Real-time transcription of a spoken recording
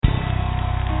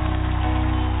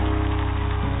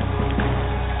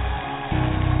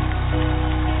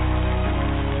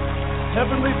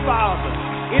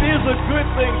is a good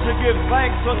thing to give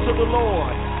thanks unto the Lord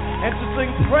and to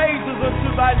sing praises unto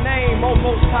thy name, O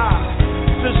Most High,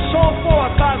 to show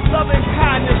forth thy loving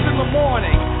kindness in the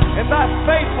morning and thy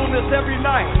faithfulness every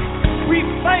night. We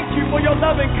thank you for your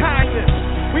loving kindness.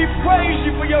 We praise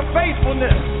you for your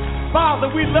faithfulness.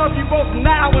 Father, we love you both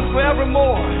now and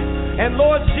forevermore. And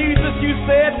Lord Jesus, you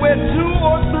said where 2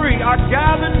 or 3 are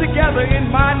gathered together in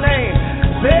my name,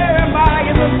 there am I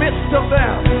in the midst of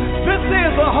them. This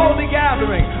is a holy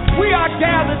gathering. We are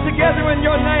gathered together in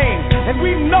your name, and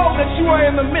we know that you are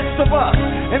in the midst of us.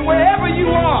 And wherever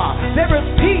you are, there is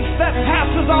peace that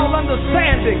passes all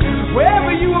understanding.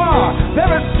 Wherever you are, there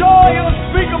is joy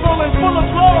unspeakable and full of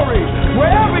glory.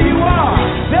 Wherever you are,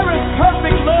 there is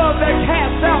perfect love that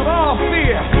casts out all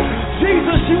fear.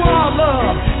 Jesus, you are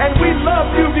love, and we love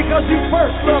you because you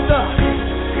first loved us.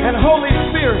 And Holy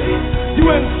Spirit, you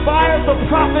inspired the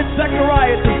prophet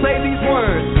Zechariah to say these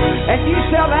words, and ye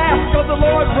shall ask of the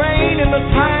Lord rain in the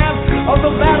time of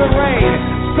the latter rain.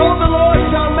 So the Lord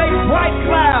shall make bright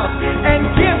clouds and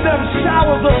give them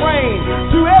showers of rain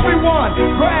to everyone,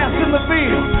 grass in the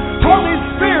field. Holy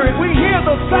Spirit, we hear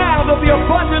the sound of the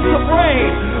abundance of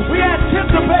rain. We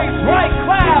anticipate bright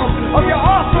clouds of your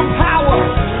awesome power.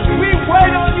 We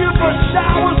wait on you for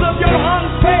showers of your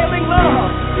unfailing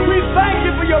love. We thank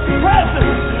you for your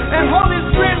presence. And Holy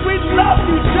Spirit, we love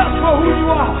you just for who you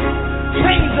are.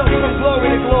 Change us from glory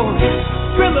to glory.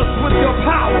 Fill us with your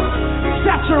power.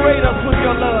 Saturate us with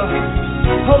your love.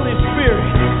 Holy Spirit,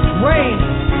 reign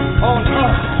on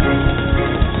us.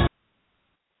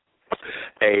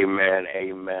 Amen,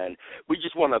 amen. We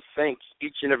just want to thank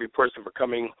each and every person for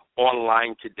coming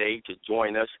online today to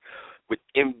join us with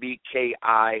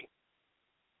MBKI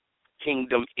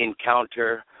Kingdom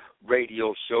Encounter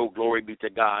radio show. Glory be to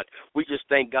God. We just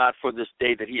thank God for this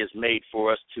day that he has made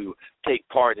for us to take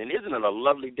part in. Isn't it a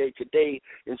lovely day today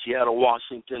in Seattle,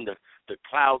 Washington? The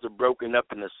clouds are broken up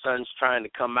and the sun's trying to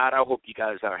come out. I hope you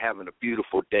guys are having a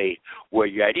beautiful day where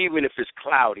you're at. Even if it's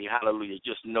cloudy, hallelujah,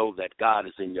 just know that God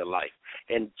is in your life.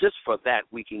 And just for that,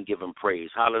 we can give him praise.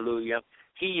 Hallelujah.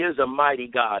 He is a mighty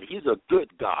God. He's a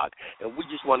good God. And we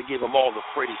just want to give him all the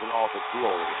praise and all the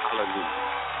glory.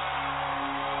 Hallelujah.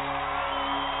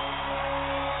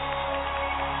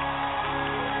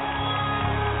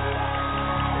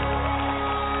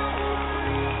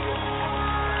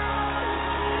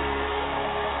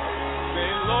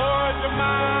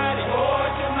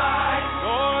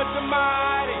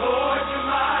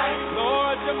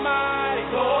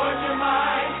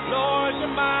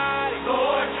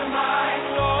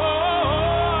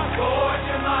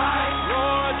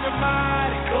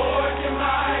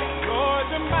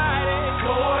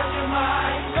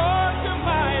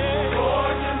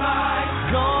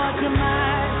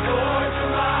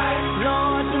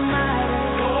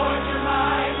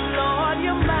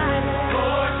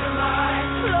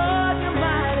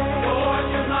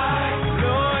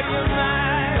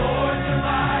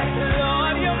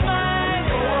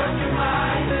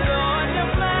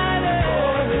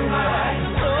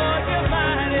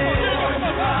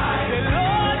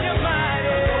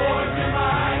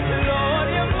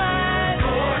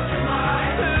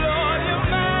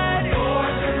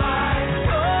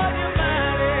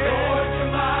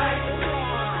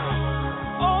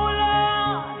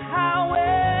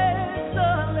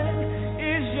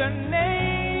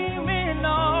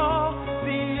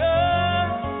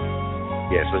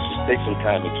 Let's just take some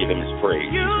time and give him his praise.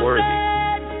 He's worthy.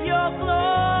 Your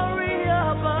glory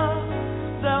above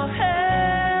the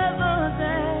heavens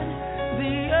and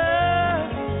the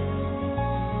earth.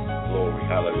 Glory,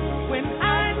 hallelujah. When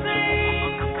I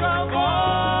think of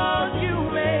all you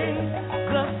made,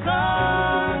 the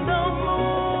sun, the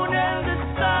moon, and the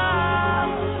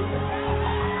stars,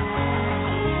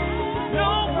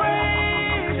 no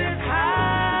praise is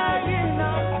high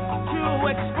enough to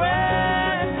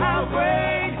express how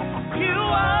great you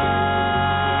are.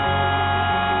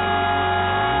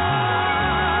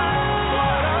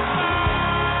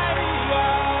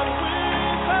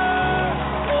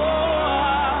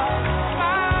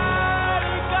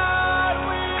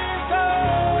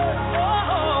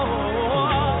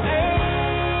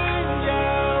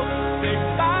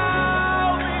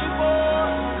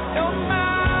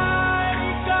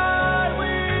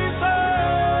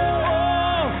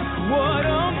 What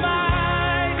a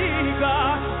mighty God.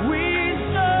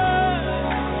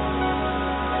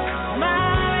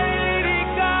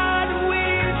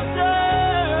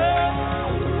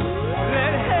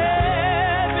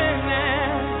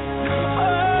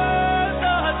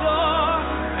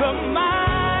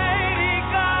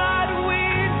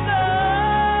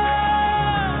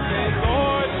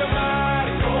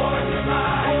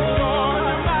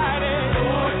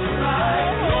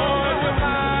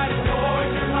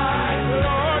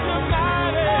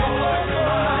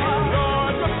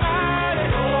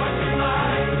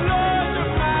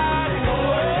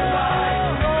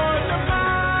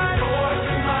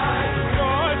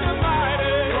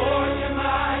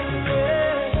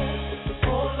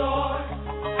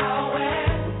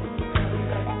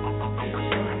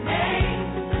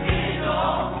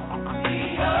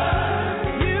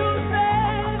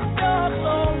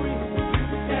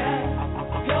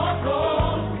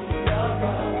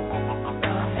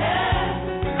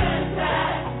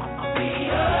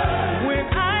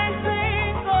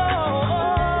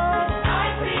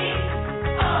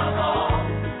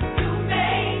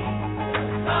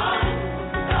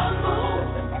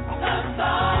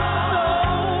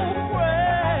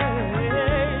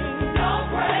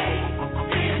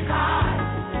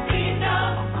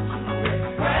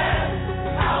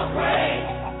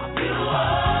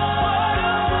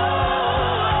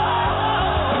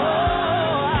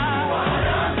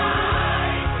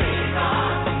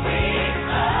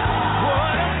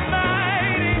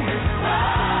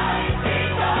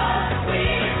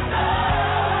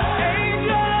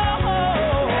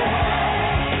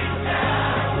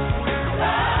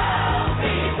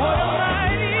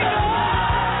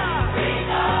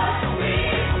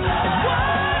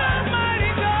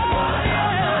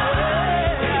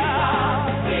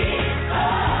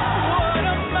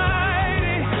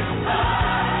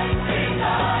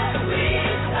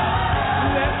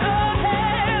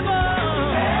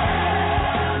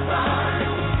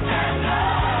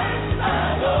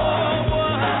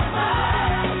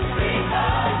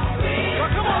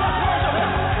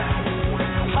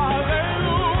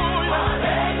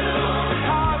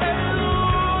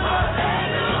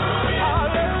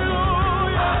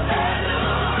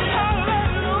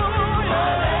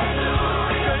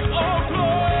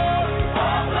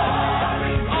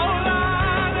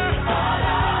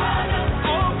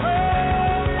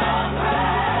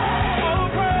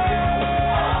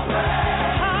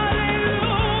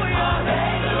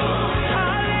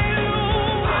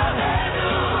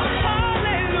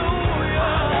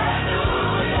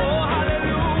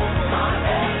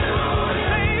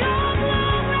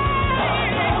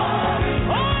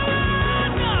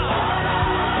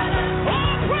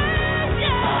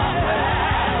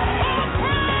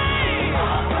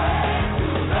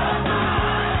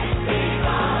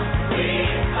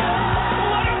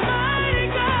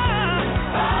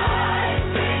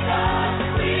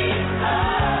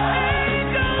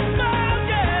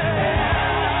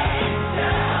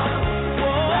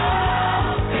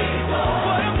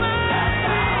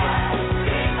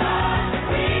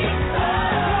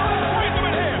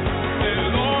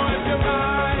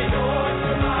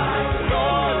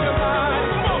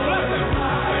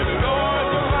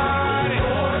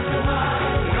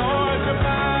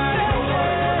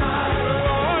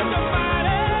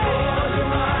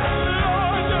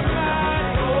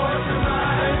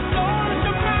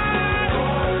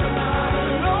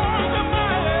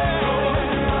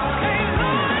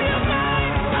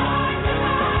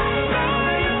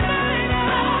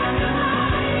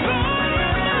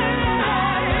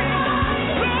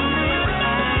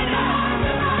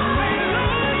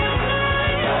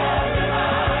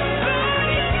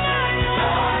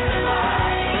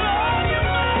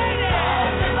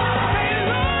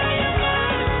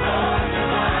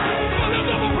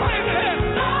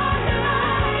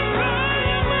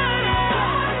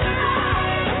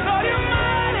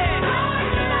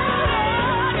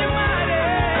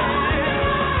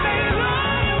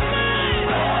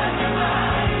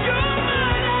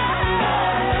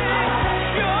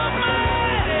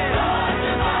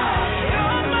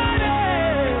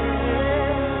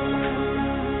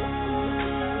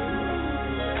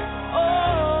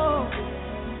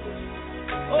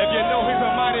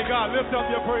 God. Lift up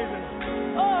your praises.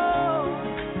 Oh,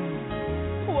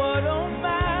 what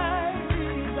almighty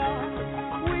God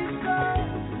we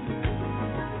serve.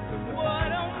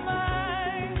 What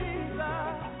almighty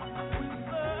God we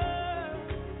serve.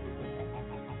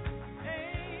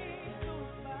 Angels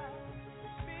bow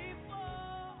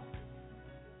before.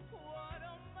 What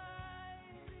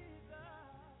almighty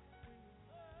God we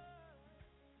serve.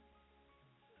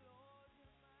 Lord, you're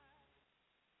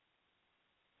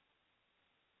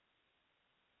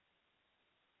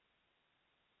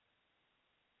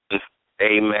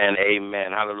Amen,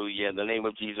 amen, hallelujah. In the name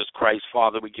of Jesus Christ,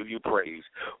 Father, we give you praise.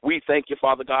 We thank you,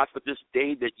 Father God, for this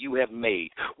day that you have made.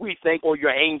 We thank all your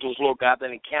angels, Lord God,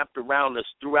 that encamped around us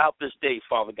throughout this day,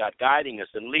 Father God, guiding us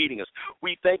and leading us.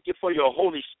 We thank you for your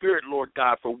Holy Spirit, Lord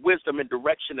God, for wisdom and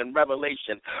direction and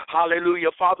revelation. Hallelujah.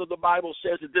 Father, the Bible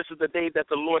says that this is the day that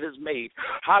the Lord has made.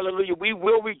 Hallelujah. We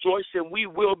will rejoice and we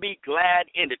will be glad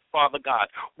in it, Father God.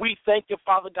 We thank you,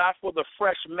 Father God, for the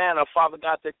fresh manna, Father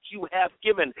God, that you have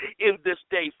given in this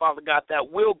day, Father God,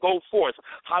 that will go forth.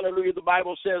 Hallelujah. The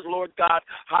Bible says, Lord God,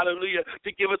 hallelujah,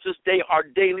 to give us this day our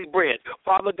daily bread.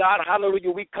 Father God, hallelujah,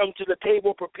 we come to the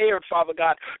table prepared, Father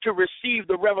God, to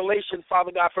receive the revelation,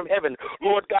 Father God, from heaven.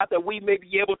 Lord God, that we may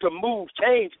be able to move,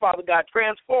 change, Father God,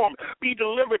 transform, be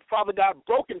delivered, Father God,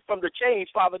 broken from the chains,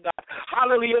 Father God.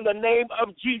 Hallelujah, in the name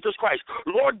of Jesus Christ.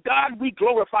 Lord God, we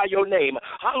glorify your name.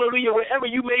 Hallelujah, wherever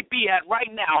you may be at right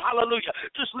now. Hallelujah.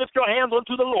 Just lift your hands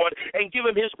unto the Lord and give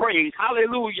him his praise.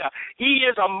 Hallelujah. He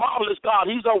is a marvelous God.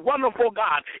 He's a wonderful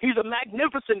God. He's a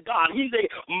magnificent God. He's a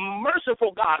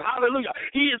merciful God. Hallelujah.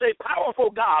 He is a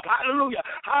powerful God. Hallelujah.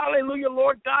 Hallelujah,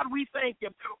 Lord God, we thank you.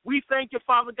 We thank you,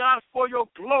 Father God, for your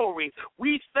glory.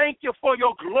 We thank you for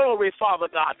your glory, Father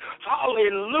God.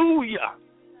 Hallelujah.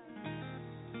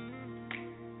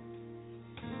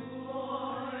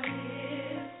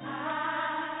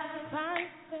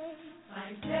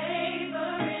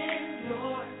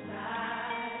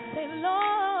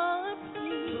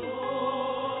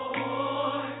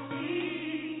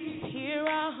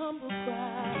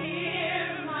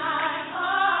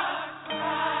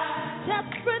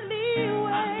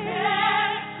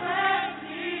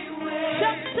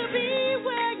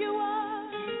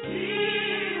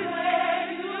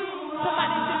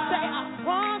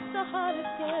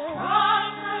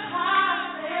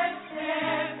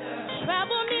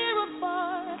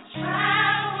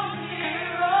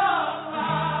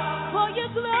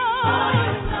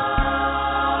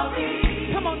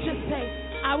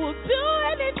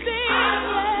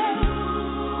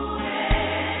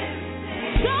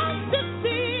 Just to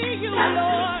see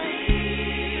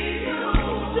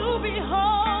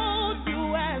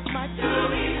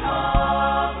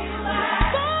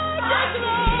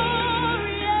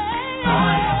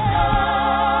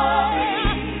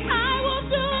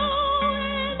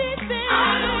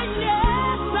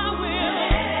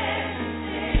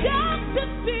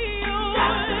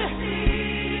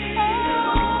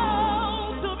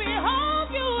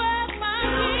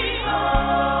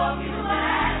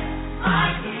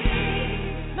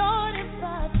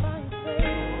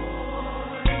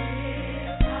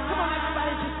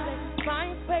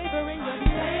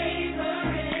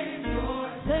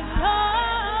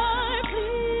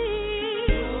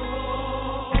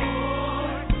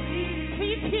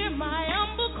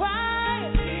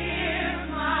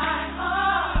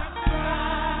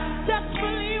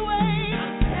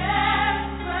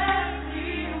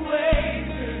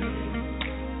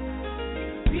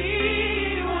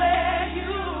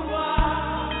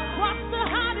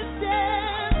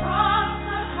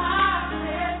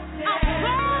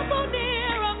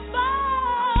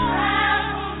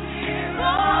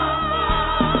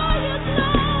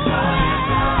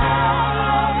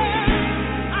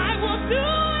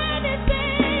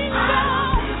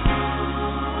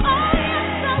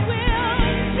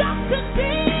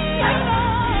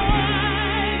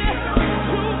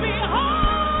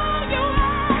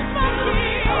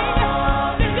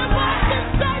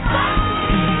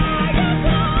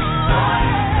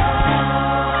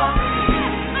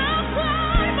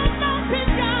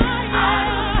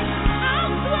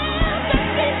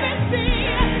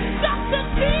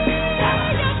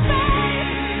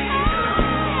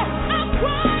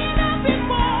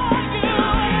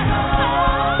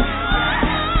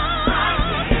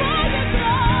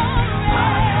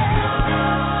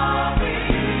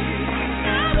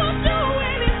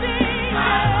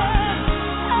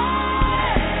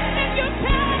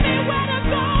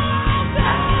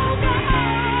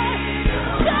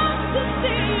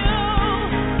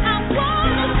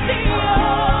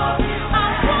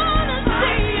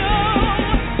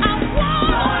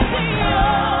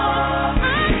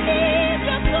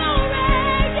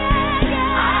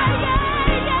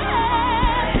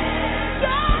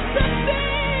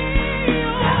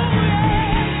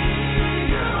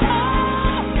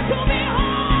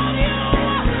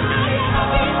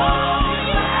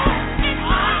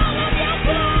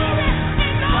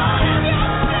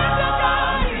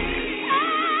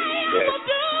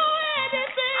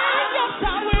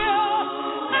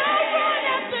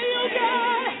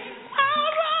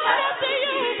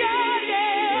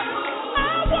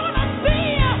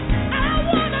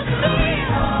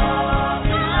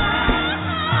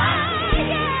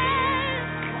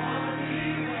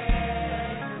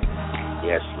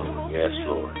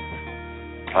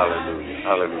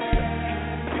Hallelujah.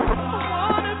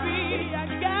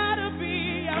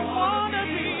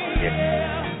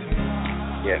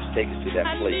 Yes, take us to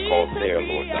that place called there,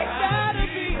 Lord God.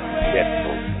 Yes,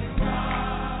 Lord.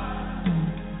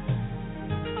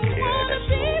 Yes,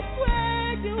 Lord.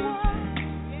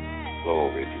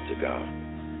 Glory be to God.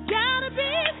 Gotta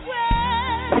be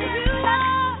where you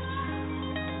are.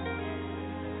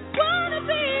 Wanna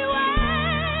be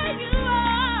where you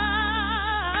are.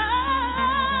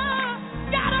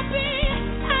 Gotta be,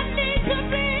 I need to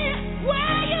be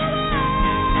where you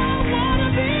are. Wanna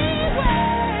be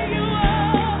where you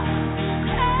are.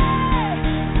 Hey,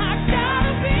 I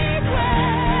gotta be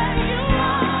where you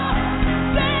are.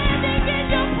 Standing in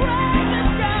your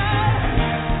presence, God.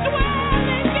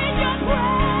 Dwelling in your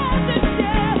presence,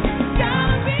 yeah.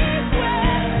 Gotta be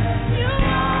where you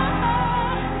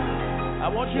are. I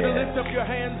want you to lift up your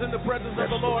hands in the presence of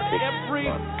the Lord.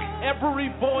 Every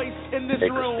voice in this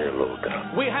room,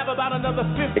 we have about another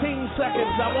 15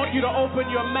 seconds. I want you to open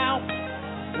your mouth.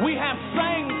 We have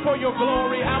sang for your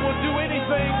glory. I will do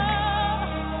anything.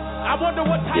 I wonder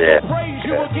what type of praise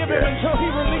you will give him until he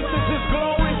releases his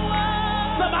glory.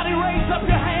 Somebody raise up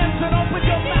your hands and open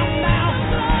your mouth now.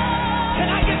 Can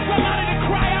I get somebody to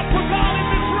cry out for God in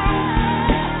this room?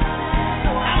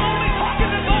 I'm only talking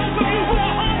to those of you who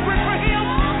are hungry for him.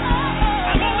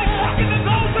 I'm only talking to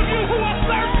those of you who are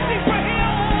thirsty for him.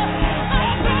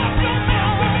 Open up your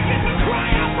mouth and begin to cry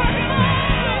out for him.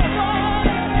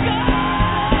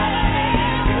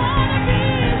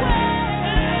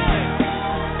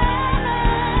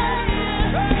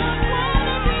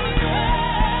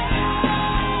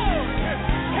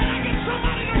 Can I get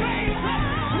somebody to raise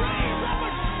up a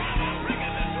shout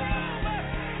in this room?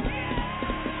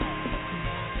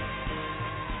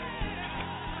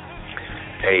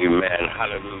 Amen.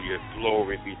 Hallelujah.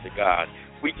 Glory be to God.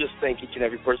 We just thank each and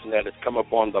every person that has come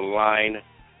up on the line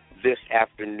this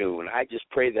afternoon. I just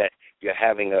pray that you're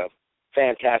having a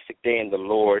fantastic day in the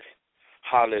Lord.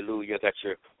 Hallelujah. That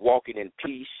you're walking in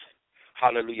peace.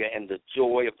 Hallelujah. And the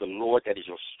joy of the Lord that is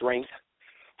your strength.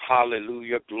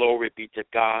 Hallelujah. Glory be to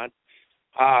God.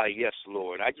 Ah, yes,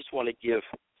 Lord. I just want to give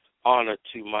honor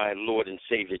to my Lord and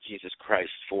Savior, Jesus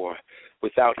Christ, for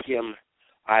without him,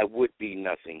 I would be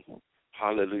nothing.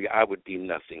 Hallelujah. I would be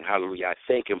nothing. Hallelujah. I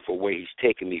thank him for where he's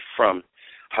taken me from.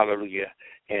 Hallelujah.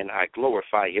 And I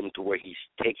glorify him to where he's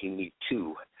taking me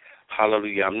to.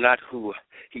 Hallelujah. I'm not who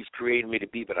he's created me to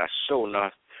be, but I show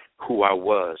not who I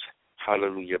was.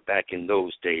 Hallelujah. Back in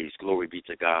those days. Glory be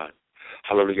to God.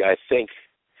 Hallelujah. I thank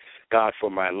God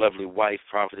for my lovely wife,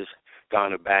 prophetess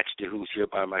Donna Baxter, who's here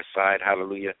by my side.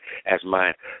 Hallelujah. As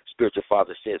my spiritual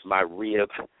father says, my rib.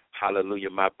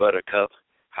 Hallelujah. My buttercup.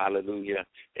 Hallelujah.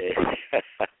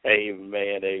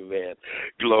 Amen, amen.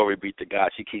 Glory be to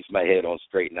God. She keeps my head on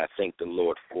straight, and I thank the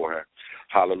Lord for her.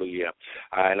 Hallelujah.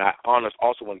 And I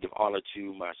also want to give honor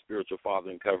to my spiritual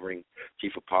father and covering,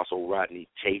 Chief Apostle Rodney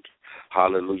Tate.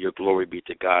 Hallelujah. Glory be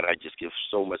to God. I just give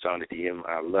so much honor to him.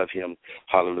 I love him.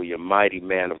 Hallelujah. Mighty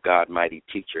man of God, mighty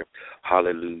teacher.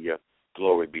 Hallelujah.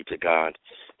 Glory be to God.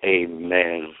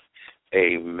 Amen.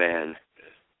 Amen.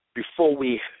 Before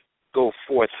we go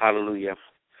forth, hallelujah,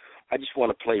 I just want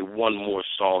to play one more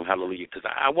song, hallelujah, because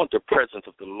I want the presence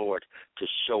of the Lord to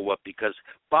show up, because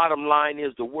bottom line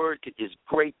is the word is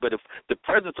great, but if the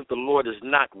presence of the Lord is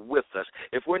not with us,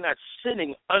 if we're not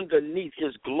sitting underneath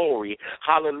his glory,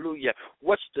 hallelujah,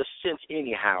 what's the sense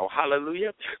anyhow?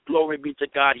 Hallelujah. Glory be to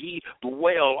God. He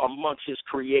dwell amongst his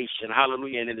creation,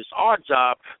 hallelujah, and it is our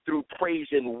job through praise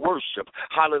and worship,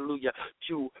 hallelujah,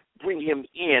 to bring him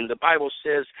in. The Bible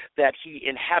says that he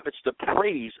inhabits the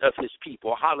praise of his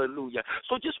people. Hallelujah.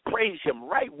 So just praise him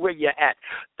right where you're at.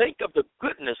 Think of the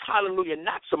goodness. Hallelujah.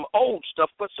 Not some old stuff,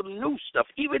 but some new stuff.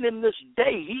 Even in this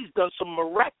day, he's done some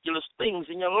miraculous things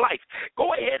in your life.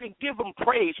 Go ahead and give him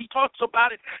praise. He talks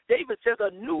about it. David says a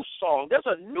new song. There's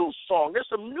a new song. There's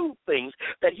some new things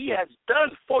that he has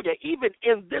done for you even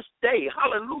in this day.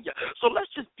 Hallelujah. So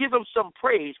let's just give him some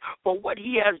praise for what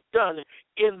he has done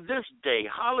in this day.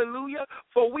 Hallelujah.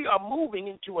 For we are moving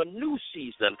into a new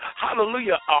season.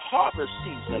 Hallelujah. A harvest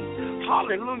season.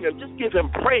 Hallelujah. Just give him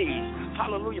praise.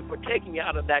 Hallelujah. For taking you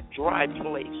out of that dry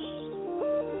place.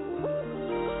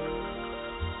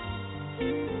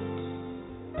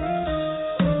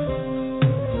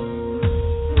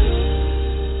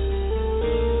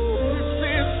 This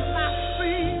is my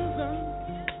season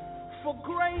for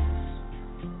grace,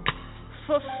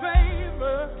 for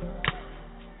favor.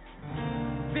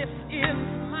 This is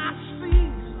my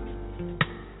season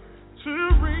to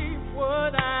reap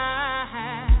what I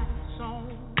have sown.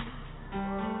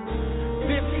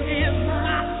 This is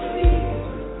my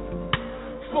season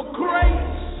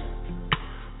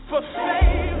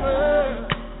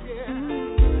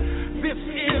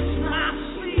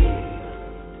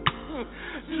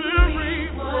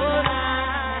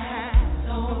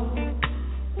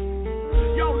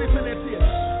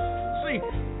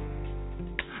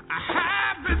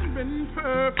been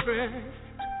perfect.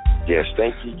 Yes,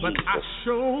 thank you, Jesus. But I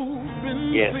sure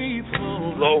been Yes.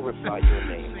 faithful. Glorify your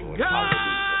name, Lord.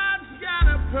 God's got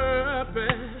a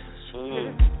purpose.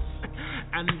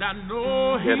 And I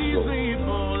know Yes, He's Lord.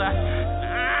 able.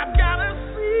 I've got a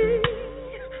seed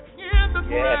in the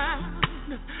ground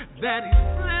that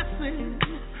He's blessing.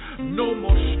 No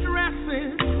more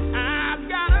stressing. I've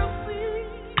got a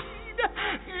seed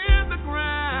in the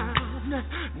ground.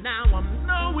 Now I'm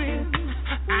knowing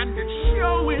and it's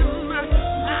showing my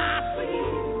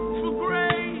seed for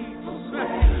grace,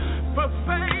 for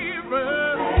favor.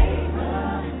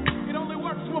 It only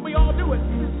works when we all do it.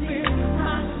 This is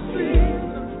my seed.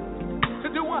 To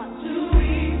do what? To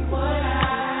reap what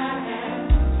I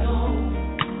have sown.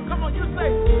 Come on, you say,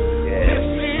 this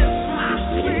is my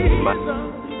season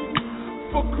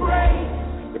for grace.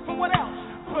 For what else?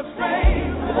 For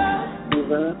favor.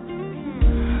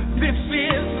 This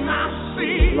is my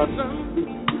season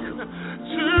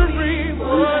to reap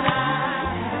what I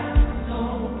have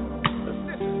sown.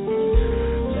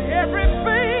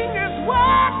 Everything is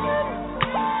working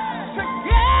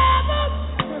together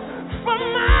for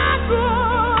my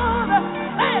good.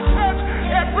 Hey, church,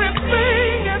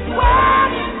 everything is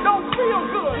working. Don't feel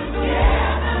good,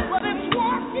 but it's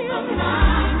working for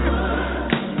my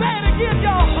good. Say it again,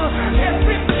 y'all.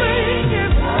 Everything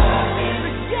is working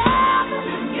together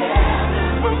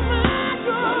for my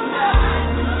good.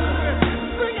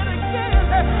 Sing it again.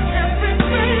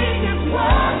 Everything is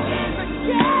working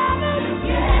together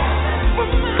for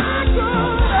my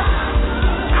good.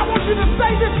 I want you to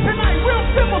say this tonight, real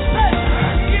simple. Say,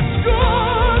 it's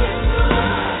good.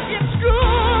 It's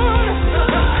good.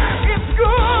 It's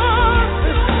good.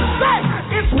 Say,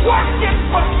 it's working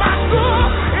for my good.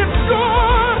 It's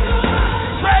good.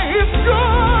 Say, it's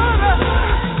good.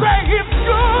 Say, it's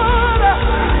good.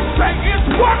 Say, it's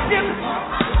working.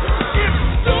 It's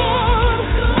good.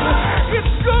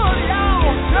 It's good, y'all.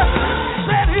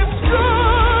 Said it's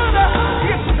good.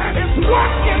 It's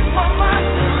working for my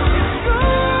good. It's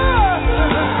good.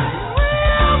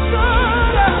 Real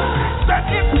good. Said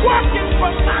it's working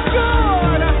for my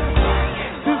good.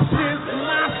 This is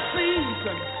my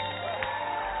season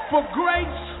for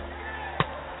grace.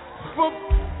 For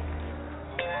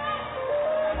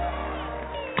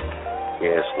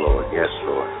Yes, Lord. Yes,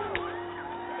 Lord.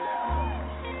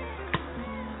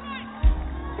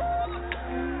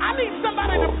 I need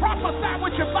somebody to prophesy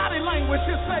with your body language.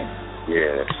 Just say,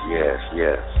 Yes, yes,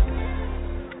 yes.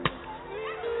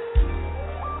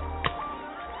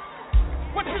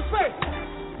 what you say?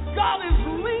 God is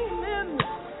leaning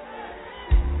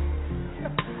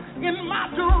in my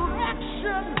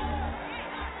direction.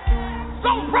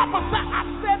 Don't prophesy. I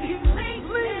said He's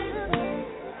leaning.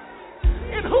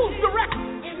 In whose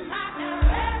direction? In my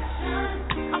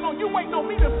direction. Come on, you waiting on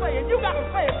me to say it. You got to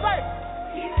say it. Say it.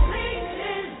 He's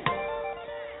leaning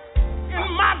in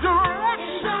my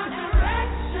direction.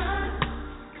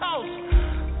 Cause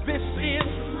this is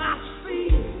my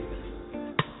seed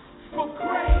for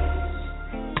grace,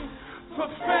 for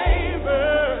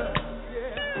favor.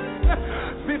 Yeah.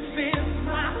 This is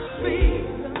my seed.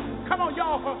 Come on,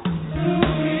 y'all. To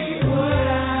be what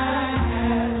I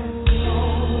have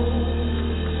sown.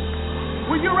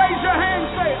 Will you raise your hand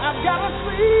and say, I've got a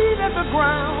seed in the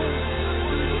ground.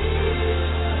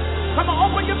 Come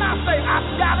on, open your mouth, say,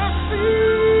 I've got a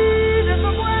seed in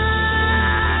the ground.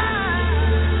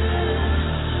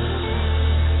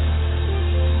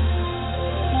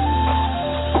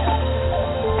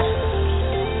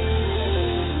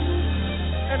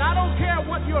 And I don't care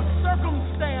what your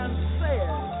circumstance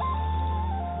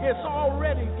says, it's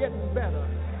already getting better.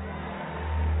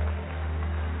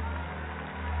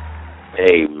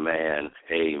 Amen.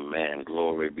 Amen.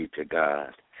 Glory be to God.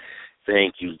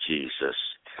 Thank you, Jesus.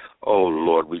 Oh,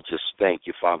 Lord, we just thank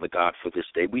you, Father God, for this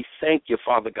day. We thank you,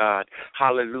 Father God,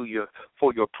 hallelujah,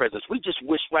 for your presence. We just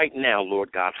wish right now,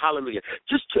 Lord God, hallelujah,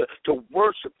 just to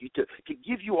worship you, to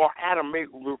give you our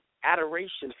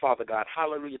adoration, Father God,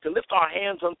 hallelujah, to lift our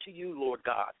hands unto you, Lord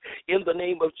God, in the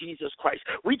name of Jesus Christ.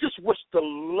 We just wish to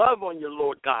love on you,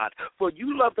 Lord God, for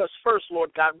you loved us first,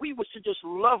 Lord God. We wish to just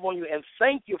love on you and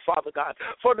thank you, Father God,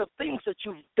 for the things that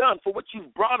you've done, for what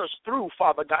you've brought us through,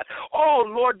 Father God. Oh,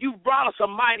 Lord, you've brought us a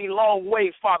mighty long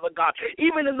way, Father God.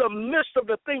 Even in the midst of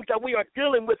the things that we are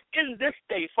dealing with in this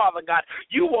day, Father God,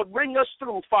 you will bring us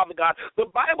through, Father God. The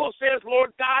Bible says,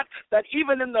 Lord God, that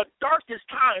even in the darkest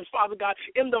times, Father God,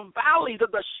 in the valley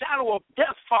of the shadow of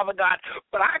death, Father God,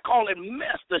 but I call it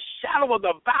mess, the shadow of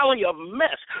the valley of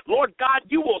mess. Lord God,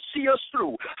 you will see us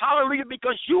through. Hallelujah,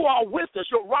 because you are with us.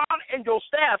 Your rod and your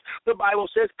staff, the Bible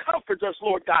says, comforts us,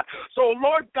 Lord God. So,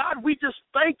 Lord God, we just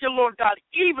thank you, Lord God,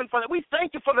 even for that. We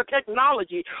thank you for the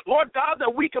technology, Lord God,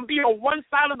 that we can be on one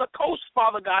side of the coast,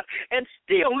 Father God, and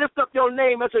still lift up your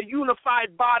name as a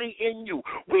unified body in you.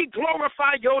 We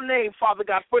glorify your name, Father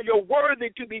God, for you're worthy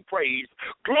to be praised.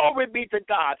 Glory be to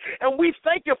God. And we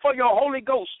thank you for your Holy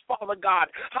Ghost, Father God.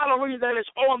 Hallelujah, that is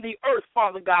on the earth,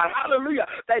 Father God. Hallelujah,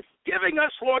 that's giving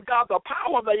us, Lord God, the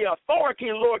power, the authority,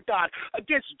 Lord God,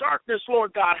 against darkness,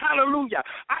 Lord God. Hallelujah.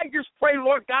 I just pray,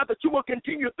 Lord God, that you will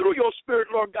continue through your spirit,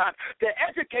 Lord God, to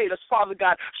educate us, Father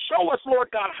God. Show us, Lord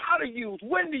God, how to use,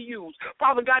 when to use,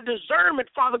 Father God, discernment,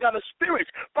 Father God, of spirits,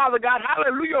 Father God.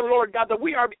 Hallelujah, Lord God, that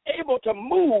we are able to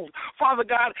move, Father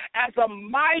God, as a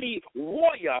mighty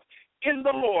warrior in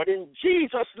the Lord, in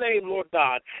Jesus' name, Lord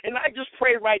God. And I just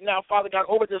pray right now, Father God,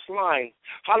 over this line,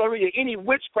 hallelujah, any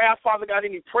witchcraft, Father God,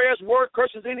 any prayers, word,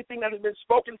 curses, anything that has been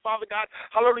spoken, Father God,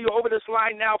 hallelujah, over this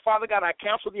line now, Father God, I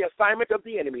cancel the assignment of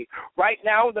the enemy. Right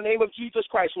now, in the name of Jesus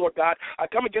Christ, Lord God, I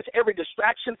come against every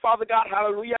distraction, Father God,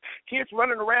 hallelujah, kids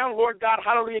running around, Lord God,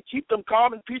 hallelujah, keep them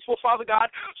calm and peaceful, Father God,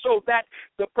 so that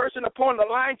the person upon the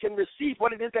line can receive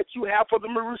what it is that you have for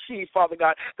them to receive, Father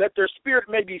God, that their spirit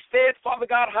may be fed, Father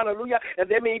God, hallelujah, and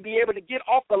they may be able to get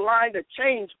off the line to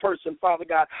change person, Father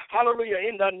God. Hallelujah.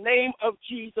 In the name of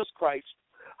Jesus Christ.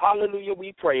 Hallelujah,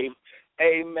 we pray.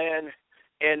 Amen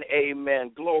and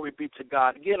amen. Glory be to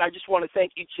God. Again, I just want to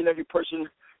thank each and every person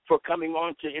for coming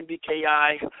on to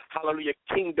MBKI, hallelujah,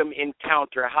 Kingdom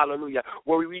Encounter, hallelujah,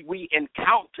 where we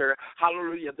encounter,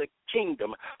 hallelujah, the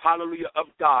kingdom, hallelujah, of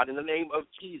God in the name of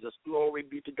Jesus. Glory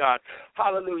be to God.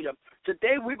 Hallelujah.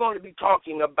 Today we're going to be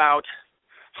talking about,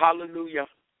 hallelujah,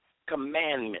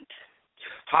 commandment.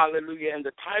 Hallelujah. And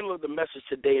the title of the message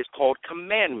today is called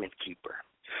Commandment Keeper.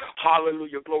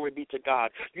 Hallelujah. Glory be to God.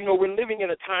 You know, we're living in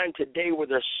a time today where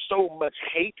there's so much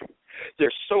hate.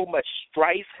 There's so much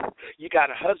strife. You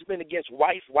got a husband against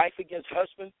wife, wife against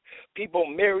husband. People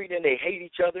married and they hate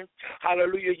each other.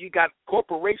 Hallelujah. You got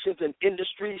corporations and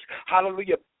industries.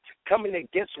 Hallelujah. Coming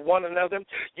against one another.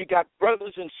 You got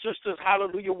brothers and sisters,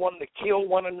 hallelujah, wanting to kill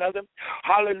one another.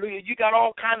 Hallelujah. You got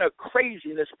all kind of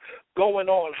craziness going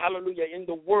on, hallelujah, in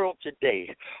the world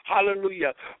today.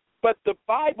 Hallelujah. But the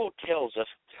Bible tells us,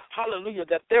 hallelujah,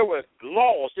 that there were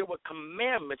laws, there were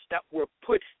commandments that were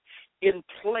put in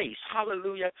place,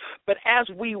 hallelujah. But as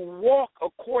we walk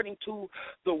according to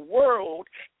the world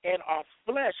and our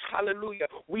flesh, hallelujah,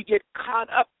 we get caught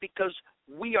up because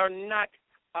we are not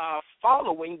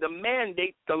following the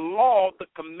mandate, the law, the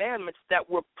commandments that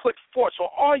were put forth. So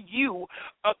are you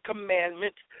a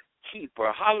commandment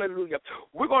keeper? Hallelujah.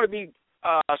 We're going to be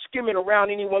skimming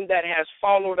around anyone that has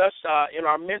followed us in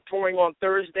our mentoring on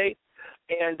Thursday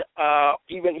and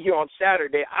even here on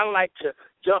Saturday. I like to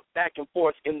jump back and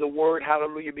forth in the Word,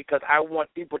 hallelujah, because I want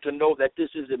people to know that this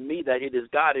isn't me, that it is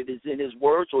God, it is in His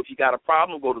Word. So if you got a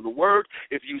problem, go to the Word.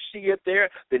 If you see it there,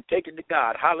 then take it to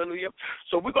God, hallelujah.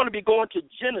 So we're going to be going to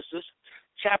Genesis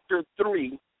chapter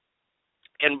 3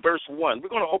 and verse 1. We're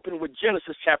going to open with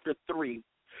Genesis chapter 3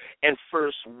 and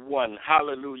verse 1,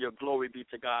 hallelujah, glory be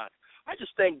to God. I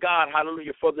just thank God,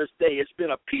 hallelujah, for this day. It's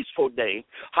been a peaceful day,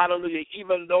 hallelujah.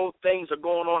 Even though things are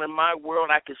going on in my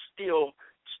world, I can still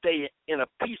stay in a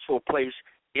peaceful place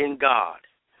in God.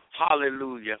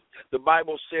 Hallelujah. The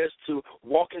Bible says to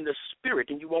walk in the Spirit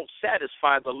and you won't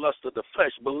satisfy the lust of the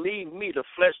flesh. Believe me, the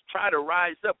flesh try to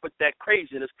rise up with that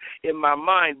craziness in my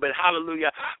mind. But hallelujah,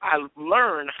 I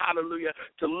learned, hallelujah,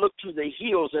 to look to the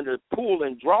hills and to pull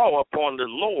and draw upon the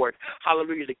Lord.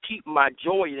 Hallelujah, to keep my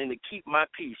joy and to keep my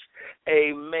peace.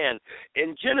 Amen.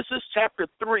 In Genesis chapter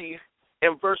 3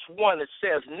 and verse 1, it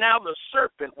says, "Now the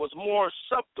serpent was more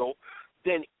subtle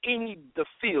than any of the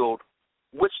field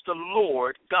which the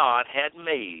Lord God had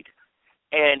made.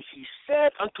 And he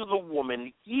said unto the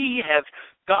woman, Ye have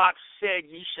God said,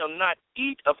 Ye shall not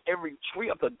eat of every tree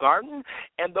of the garden.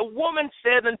 And the woman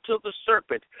said unto the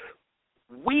serpent,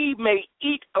 We may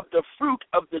eat of the fruit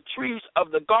of the trees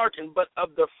of the garden, but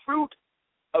of the fruit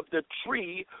of the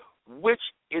tree which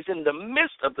is in the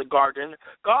midst of the garden,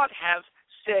 God hath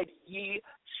said, Ye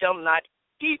shall not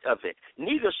eat of it,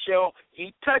 neither shall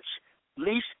ye touch,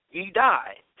 lest ye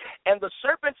die. And the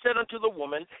serpent said unto the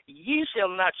woman, Ye shall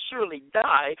not surely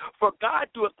die, for God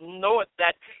doth know it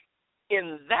that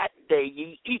in that day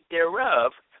ye eat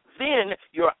thereof, then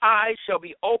your eyes shall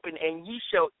be open, and ye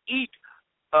shall eat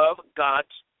of God's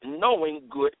knowing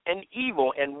good and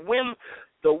evil. And when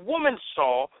the woman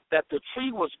saw that the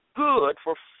tree was good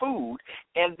for food,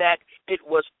 and that it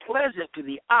was pleasant to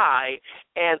the eye,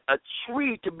 and a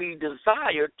tree to be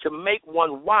desired to make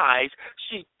one wise.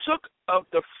 She took of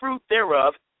the fruit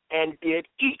thereof, and did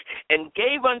eat, and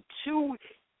gave unto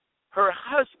her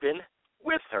husband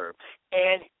with her,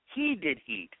 and he did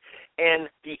eat. And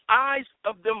the eyes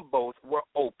of them both were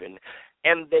open,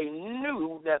 and they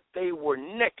knew that they were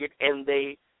naked, and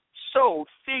they sewed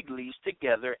fig leaves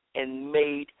together and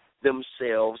made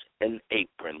themselves an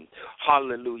apron.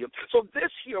 Hallelujah. So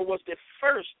this here was the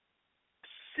first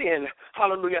sin,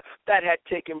 hallelujah, that had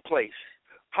taken place.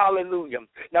 Hallelujah.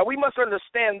 Now, we must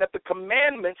understand that the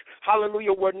commandments,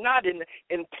 hallelujah, were not in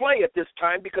play at this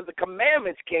time, because the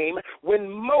commandments came when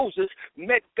Moses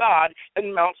met God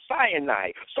in Mount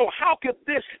Sinai. So how could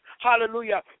this,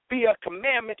 hallelujah, be a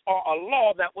commandment or a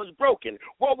law that was broken?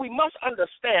 Well, we must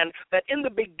understand that in the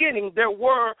beginning there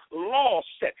were laws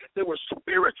set. There were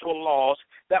spiritual laws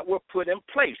that were put in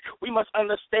place. We must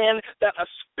understand that a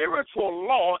spiritual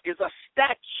law is a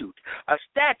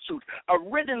statute, a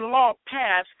written law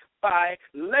passed by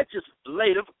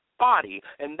legislative body,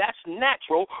 and that's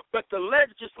natural, but the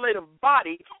legislative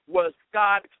body was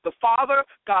God the Father,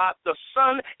 God the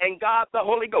Son, and God the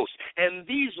Holy Ghost. And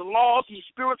these laws, these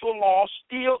spiritual laws,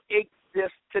 still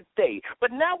exist today.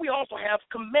 But now we also have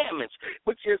commandments,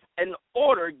 which is an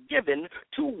order given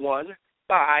to one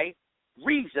by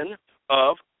reason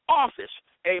of office.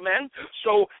 Amen?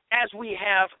 So as we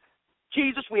have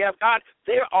Jesus, we have God.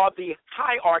 There are the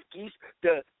hierarchies,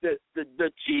 the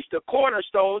chiefs, the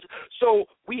cornerstones. So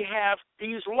we have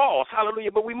these laws, hallelujah.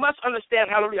 But we must understand,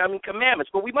 hallelujah, commandments.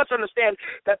 But we must understand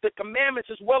that the commandments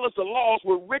as well as the laws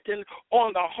were written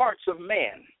on the hearts of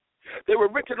man. They were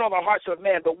written on the hearts of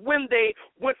man. But when they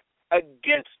went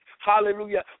against,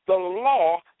 hallelujah, the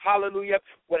law, hallelujah,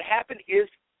 what happened is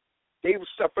they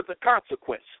suffered the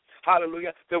consequence.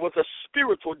 Hallelujah. There was a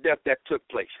spiritual death that took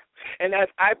place. And as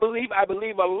I believe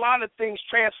a lot of things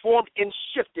transformed and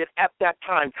shifted at that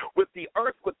time with the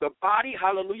earth, with the body.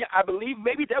 Hallelujah. I believe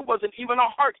maybe there wasn't even a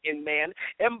heart in man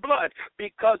and blood,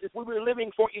 because if we were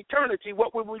living for eternity,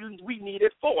 what would we need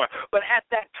it for? But at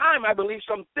that time, I believe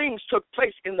some things took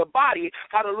place in the body,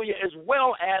 hallelujah, as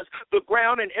well as the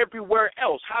ground and everywhere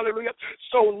else. Hallelujah.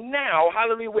 So now,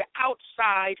 hallelujah, we're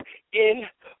outside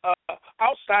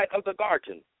of the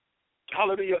garden.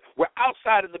 Hallelujah. We're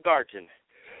outside of the garden,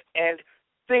 and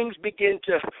things begin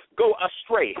to go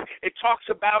astray. It talks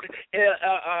about,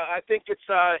 I think it's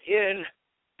in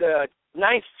the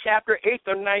 8th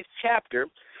or 9th chapter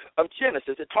of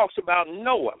Genesis. It talks about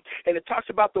Noah, and it talks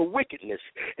about the wickedness.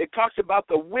 It talks about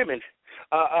the women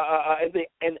and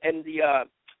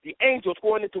the angels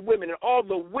going into women, and all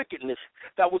the wickedness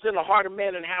that was in the heart of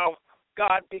man, and how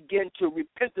God began to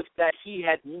repent of that he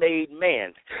had made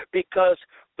man, because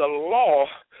the law,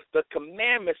 the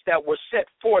commandments that were set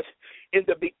forth in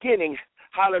the beginning,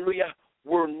 hallelujah,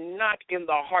 were not in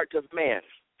the heart of man.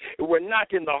 Were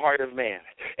not in the heart of man.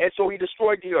 And so he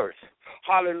destroyed the earth.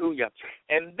 Hallelujah.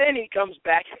 And then he comes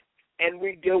back, and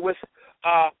we deal with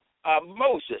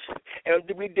Moses, and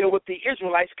we deal with the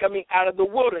Israelites coming out of the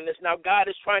wilderness. Now God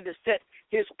is trying to set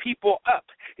his people up.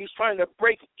 He's trying to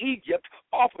break Egypt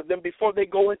off of them before they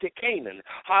go into Canaan.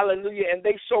 Hallelujah. And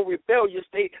they so rebellious,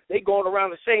 they going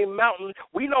around the same mountain.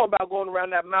 We know about going around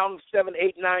that mountain 7,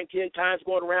 8, 9, 10 times,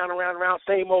 going around,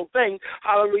 same old thing.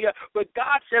 Hallelujah. But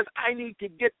God says, I need to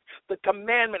get the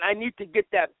commandment. I need to get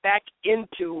that back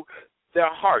into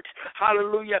their heart.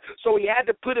 Hallelujah. So he had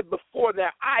to put it before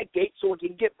their eye gate so it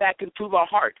can get back into the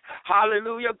heart.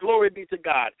 Hallelujah. Glory be to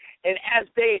God. And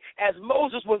as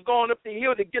Moses was going up the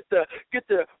hill to get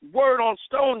the word on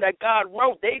stone that God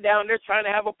wrote, they down there trying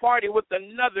to have a party with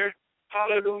another,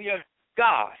 hallelujah,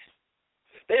 God.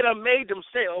 They done made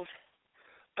themselves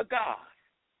a God.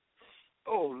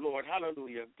 Oh, Lord,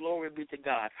 hallelujah. Glory be to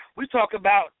God. We talk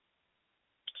about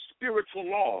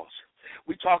spiritual laws.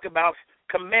 We talk about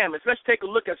commandments. Let's take a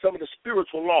look at some of the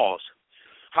spiritual laws.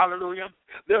 Hallelujah.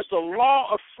 There's the law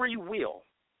of free will.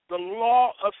 The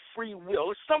law of free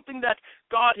will is something that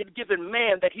God had given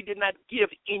man that he did not give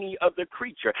any other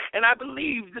creature. And I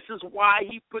believe this is why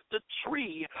he put the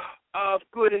tree of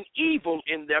good and evil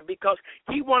in there, because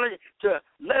he wanted to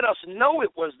let us know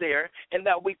it was there and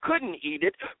that we couldn't eat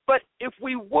it, but if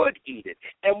we would eat it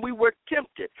and we were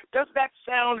tempted. Does that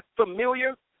sound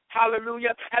familiar?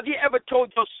 Hallelujah. Have you ever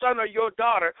told your son or your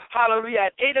daughter, hallelujah,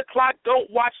 at 8 o'clock, don't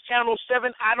watch Channel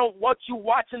 7. I don't want you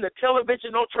watching the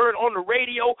television. Don't turn on the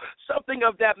radio, something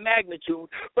of that magnitude.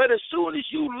 But as soon as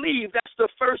you leave, that's the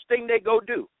first thing they go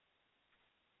do.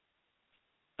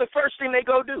 The first thing they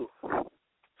go do.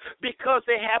 Because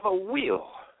they have a will.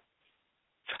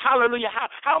 Hallelujah.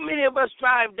 How many of us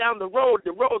drive down the road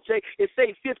say it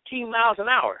say 15 miles an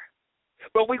hour,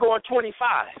 but we going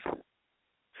 25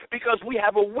 because we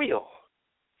have a will.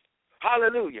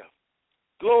 Hallelujah.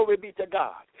 Glory be to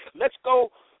God. Let's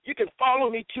go. You can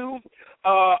follow me too,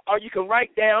 or you can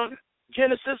write down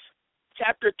Genesis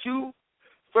chapter 2,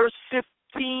 verse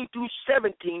 15 through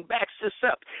 17. Backs this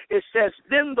up. It says,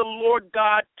 then the Lord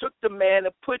God took the man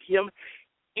and put him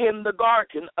in the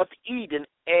garden of Eden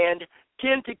and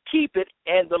tend to keep it.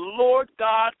 And the Lord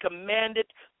God commanded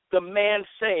the man,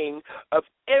 saying, of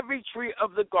every tree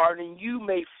of the garden you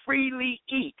may freely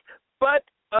eat, but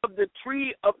of the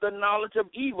tree of the knowledge of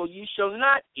evil you shall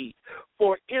not eat,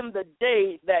 for in the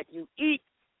day that you eat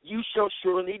you shall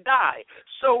surely die.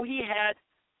 So he had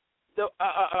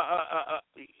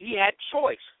he had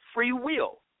choice, free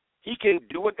will. He can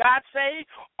do what God say,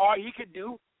 or he could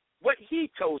do what he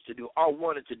chose to do or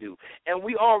wanted to do. And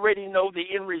we already know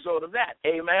the end result of that.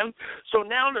 Amen. So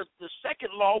now the second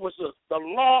law was the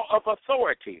law of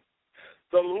authority.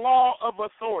 The law of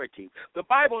authority. The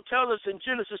Bible tells us in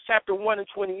Genesis chapter 1 and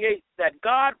 28 that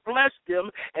God blessed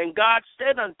them, and God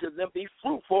said unto them, be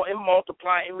fruitful and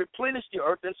multiply and replenish the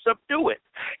earth and subdue it,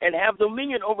 and have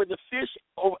dominion over the fish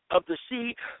of the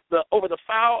sea, over the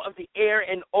fowl of the air,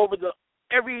 and over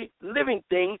every living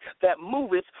thing that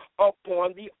moveth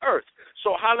upon the earth.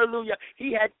 So, hallelujah,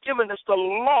 he had given us the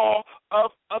law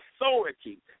of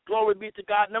authority. Glory be to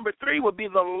God. Number 3 would be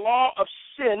the law of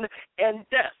sin and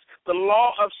death. The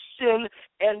law of sin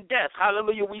and death.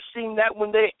 Hallelujah. We've seen that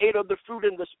when they ate of the fruit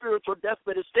and the spiritual death.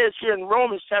 But it says here in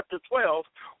Romans chapter 12,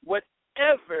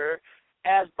 whatever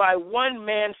as by one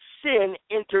man sin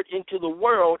entered into the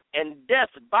world, and death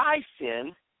by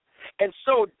sin, and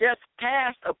so death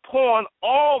passed upon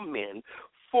all men,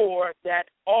 for that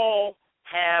all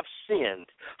have sinned.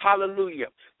 Hallelujah.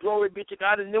 Glory be to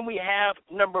God. And then we have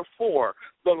number 4,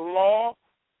 the law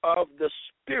of the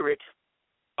Spirit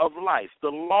of life. The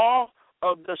law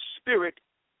of the Spirit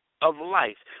of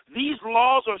life. These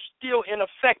laws are still in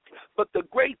effect, but the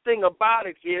great thing about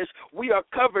it is we are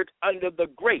covered under the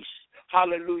grace.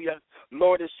 Hallelujah.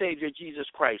 Lord and Savior Jesus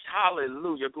Christ.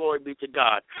 Hallelujah. Glory be to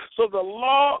God. So the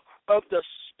law of the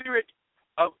Spirit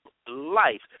of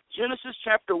life. Genesis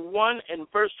chapter 1 and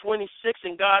verse 26,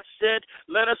 and God said,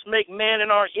 let us make man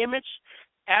in our image,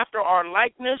 after our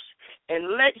likeness,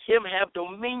 and let him have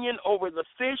dominion over the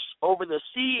fish, over the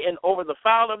sea, and over the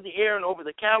fowl of the air, and over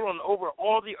the cattle, and over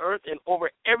all the earth, and over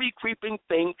every creeping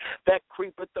thing that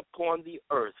creepeth upon the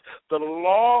earth. The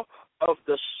law of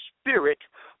the Spirit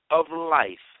of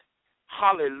life.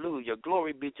 Hallelujah.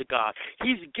 Glory be to God.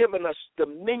 He's given us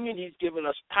dominion. He's given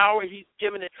us power. He's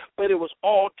given it, but it was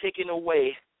all taken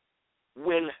away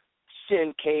when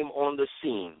sin came on the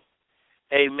scene.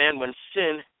 Amen. When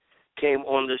sin came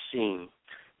on the scene.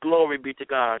 Glory be to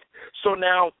God. So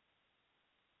now,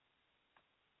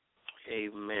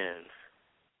 amen.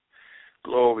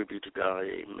 Glory be to God.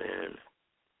 Amen.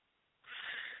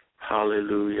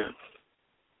 Hallelujah.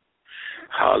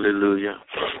 Hallelujah.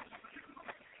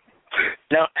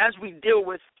 Now, as we deal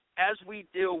with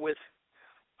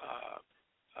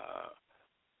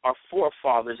our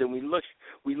forefathers, and we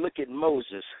look at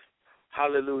Moses,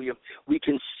 hallelujah, we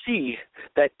can see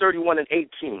that 31 and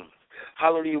 18,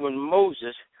 hallelujah, when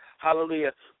Moses,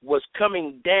 hallelujah, was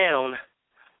coming down,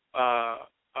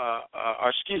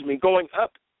 going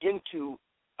up into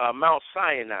Mount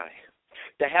Sinai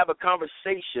to have a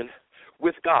conversation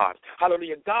with God.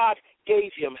 Hallelujah. God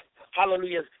gave him,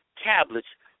 hallelujah, tablets,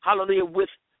 hallelujah, with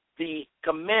the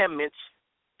commandments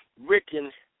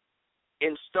written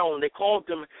in stone. They called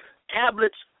them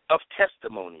tablets of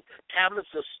testimony, tablets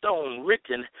of stone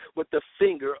written with the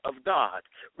finger of God,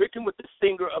 written with the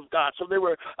finger of God. So they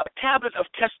were a tablet of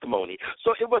testimony.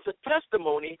 So it was a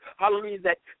testimony, hallelujah,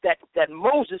 that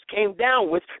Moses came down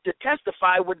with to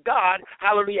testify what God,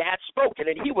 hallelujah, had spoken,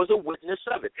 and he was a witness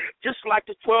of it. Just like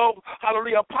the 12,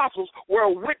 hallelujah, apostles were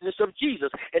a witness of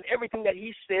Jesus and everything that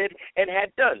he said and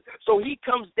had done. So he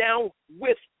comes down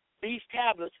with these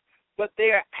tablets, but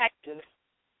they are acting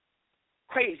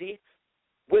crazy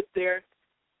with their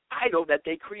idol that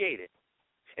they created.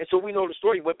 And so we know the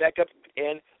story. He went back up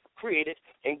and created,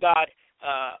 and God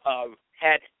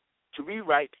had to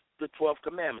rewrite the 12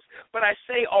 commandments. But I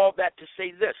say all that to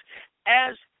say this.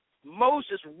 As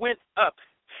Moses went up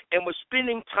and was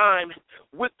spending time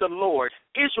with the Lord,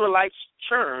 Israelites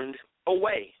turned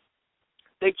away.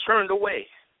 They turned away.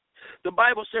 The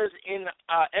Bible says in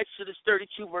Exodus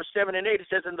 32, verse 7 and 8, it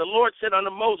says, and the Lord said unto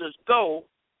Moses, go,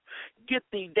 get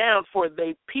thee down, for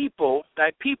thy people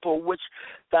which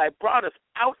thou broughtest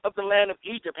out of the land of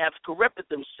Egypt have corrupted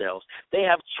themselves. They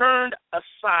have turned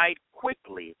aside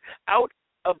quickly out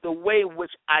of the way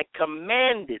which I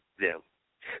commanded them.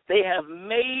 They have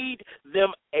made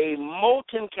them a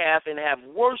molten calf and have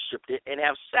worshipped it and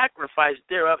have sacrificed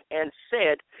thereof and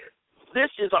said, This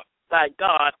is thy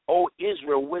God, O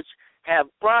Israel, which have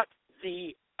brought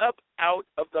thee up out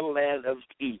of the land of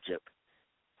Egypt.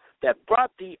 That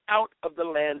brought thee out of the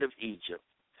land of Egypt.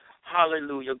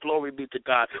 Hallelujah. Glory be to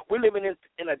God. We're living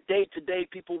in a day today,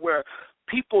 people, where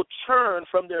people turn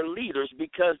from their leaders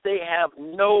because they have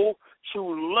no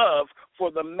true love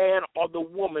for the man or the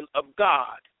woman of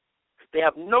God. They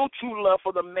have no true love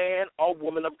for the man or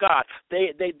woman of God.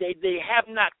 They have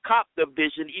not caught the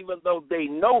vision, even though they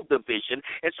know the vision,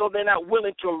 and so they're not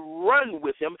willing to run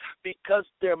with him because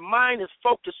their mind is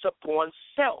focused upon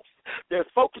self. They're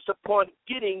focused upon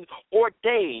getting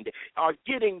ordained or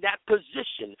getting that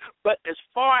position. But as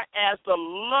far as the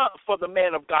love for the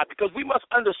man of God, because we must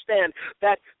understand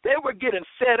that they were getting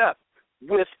fed up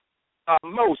with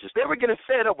Moses. They were getting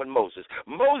fed up with Moses.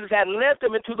 Moses had led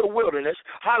them into the wilderness.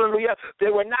 Hallelujah. They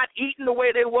were not eating the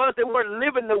way they was. They weren't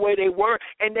living the way they were,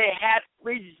 and they had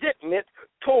resentment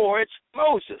towards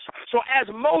Moses. So as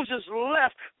Moses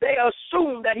left, they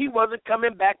assumed that he wasn't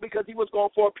coming back because he was gone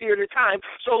for a period of time.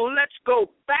 So let's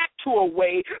go back to a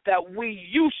way that we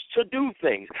used to do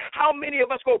things. How many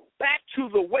of us go back to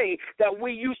the way that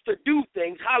we used to do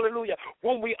things, hallelujah,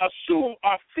 when we assume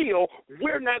or feel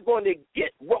we're not going to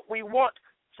get what we want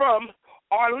from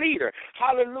our leader?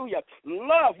 Hallelujah.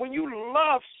 Love, when you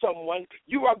love someone,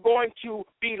 you are going to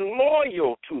be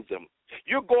loyal to them.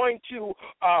 You're going to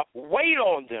wait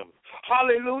on them.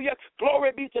 Hallelujah.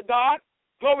 Glory be to God.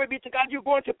 Glory be to God. You're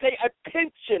going to pay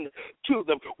attention to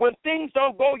them. When things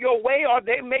don't go your way, or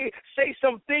they may say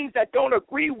some things that don't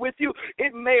agree with you,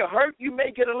 it may hurt. You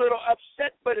may get a little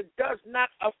upset, but it does not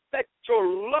affect your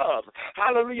love.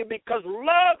 Hallelujah. Because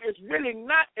love is really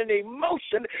not an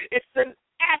emotion. It's an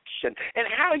action. And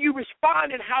how you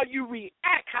respond and how you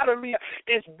react, hallelujah,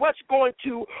 is what's going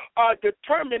to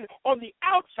determine on the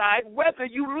outside whether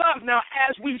you love. Now,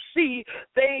 as we see,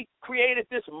 they created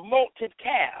this molten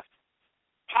calf.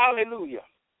 Hallelujah.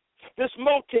 This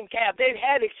molten calf, they've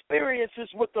had experiences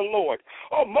with the Lord.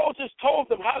 Oh, Moses told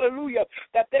them, hallelujah,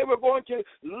 that they were going to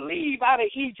leave out of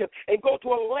Egypt and go to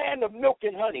a land of milk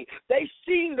and honey. They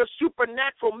seen the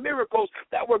supernatural miracles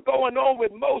that were going on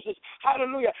with Moses,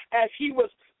 hallelujah, as he was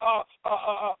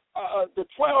the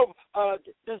 12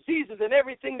 diseases and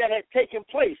everything that had taken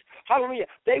place. Hallelujah.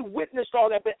 They witnessed all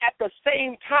that, but at the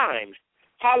same time,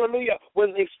 hallelujah,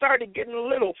 when they started getting a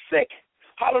little thick,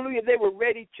 hallelujah, they were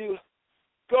ready to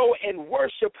go and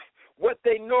worship what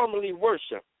they normally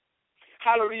worship.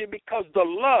 Hallelujah, because the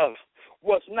love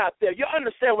was not there. You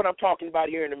understand what I'm talking about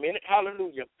here in a minute.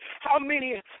 Hallelujah. How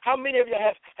many of you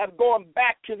have gone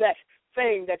back to that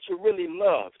thing that you really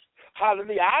loved?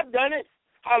 Hallelujah. I've done it.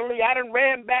 Hallelujah. I done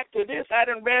ran back to this. I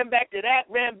done ran back to that.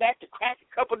 Ran back to crack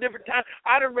a couple different times.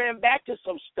 I done ran back to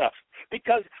some stuff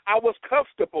because I was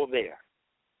comfortable there.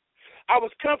 I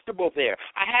was comfortable there.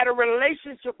 I had a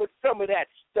relationship with some of that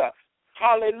stuff.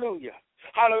 Hallelujah.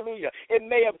 Hallelujah. It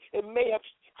may have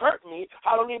hurt me.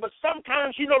 Hallelujah. But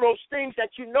sometimes, you know, those things that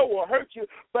you know will hurt you,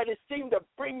 but it seemed to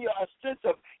bring you a sense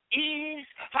of ease.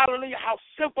 Hallelujah. How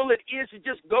simple it is to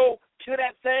just go to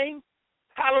that thing.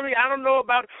 Hallelujah. I don't know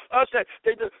about us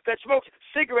that smoke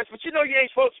cigarettes, but you know you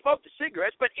ain't supposed to smoke the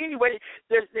cigarettes. But anyway,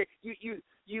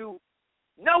 you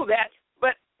know that,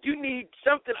 but you need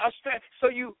something, so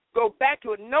you go back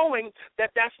to it knowing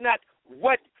that that's not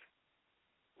what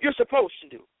you're supposed to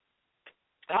do.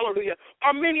 Hallelujah.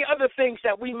 Or many other things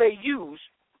that we may use,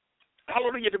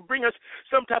 hallelujah, to bring us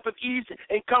some type of ease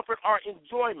and comfort or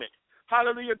enjoyment.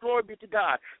 Hallelujah. Glory be to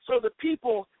God. So the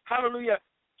people, hallelujah,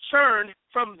 turn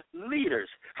from leaders.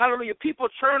 Hallelujah. People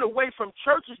turn away from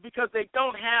churches because they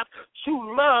don't have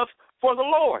true love for the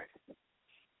Lord.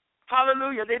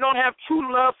 Hallelujah. They don't have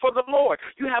true love for the Lord.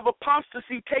 You have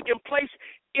apostasy taking place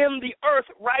in the earth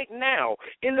right now.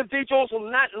 Individuals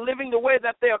are not living the way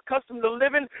that they're accustomed to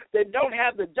living. They don't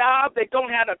have the job. They don't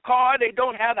have a car. They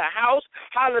don't have a house.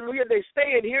 Hallelujah. They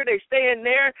stay in here. They stay in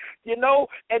there, you know,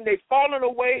 and they've fallen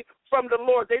away from the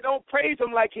Lord. They don't praise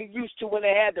him like he used to when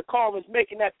they had the car, was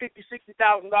making that $50,000,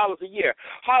 $60,000 a year.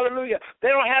 Hallelujah. They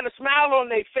don't have a smile on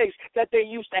their face that they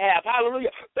used to have.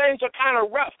 Hallelujah. Things are kind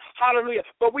of rough. Hallelujah.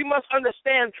 But we must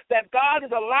understand that God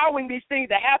is allowing these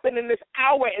things to happen in this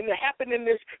hour and to happen in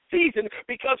this season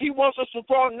because he wants us to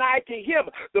draw nigh to him.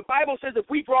 The Bible says if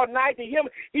we draw nigh to him,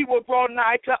 he will draw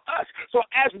nigh to us. So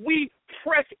as we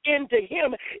press into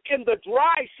him in the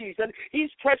dry season, he's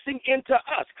pressing into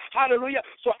us. Hallelujah.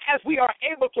 So as we are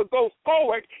able to go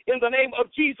forward in the name of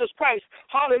Jesus Christ,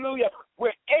 hallelujah,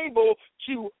 we're able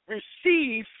to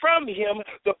receive from him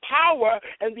the power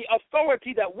and the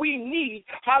authority that we need,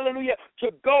 hallelujah,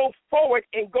 to go forward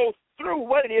and go through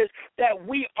what it is that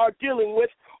we are dealing with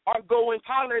or going.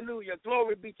 Hallelujah.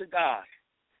 Glory be to God.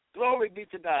 Glory be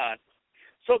to God.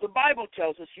 So the Bible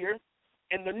tells us here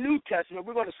in the New Testament,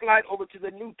 we're going to slide over to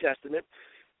the New Testament.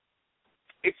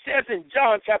 It says in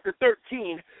John chapter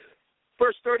 13,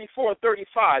 verse 34 and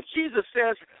 35, Jesus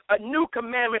says, a new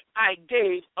commandment I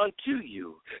gave unto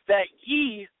you, that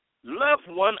ye love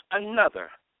one another,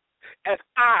 as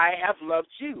I have loved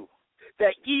you,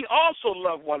 that ye also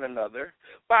love one another.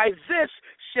 By this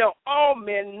shall all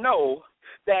men know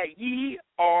that ye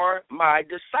are my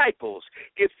disciples,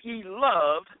 if ye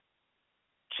love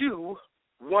to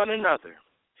one another.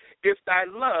 If thy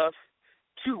love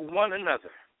to one another.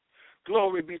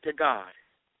 Glory be to God.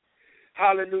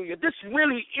 Hallelujah. This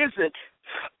really isn't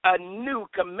a new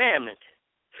commandment,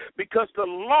 because the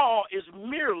law is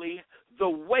merely the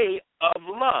way of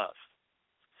love.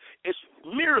 It's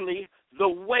merely the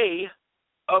way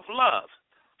of love.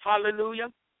 Hallelujah.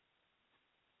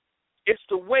 It's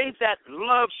the way that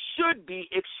love should be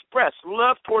expressed.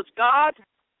 Love towards God,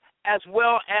 as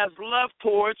well as love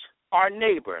towards our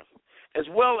neighbor, as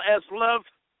well as love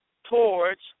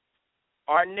towards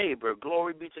our neighbor.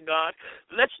 Glory be to God.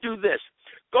 Let's do this.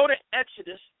 Go to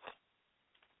Exodus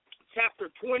chapter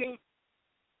 20,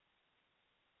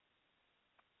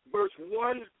 verse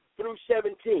 1 through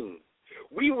 17.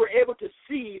 We were able to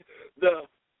see the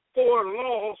 4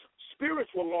 laws,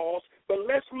 spiritual laws, but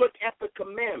let's look at the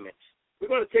commandments. We're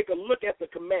going to take a look at the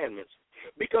commandments,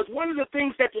 because one of the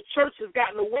things that the church has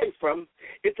gotten away from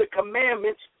is the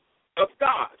commandments of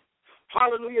God.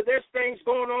 Hallelujah. There's things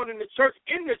going on in the church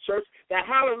that,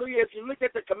 hallelujah, if you look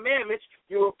at the commandments,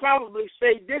 you will probably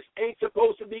say this ain't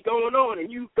supposed to be going on, and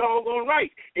you've gone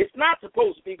right. It's not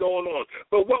supposed to be going on.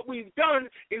 But what we've done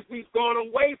is we've gone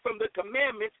away from the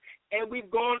commandments, and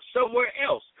we've gone somewhere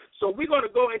else. So we're going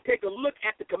to go and take a look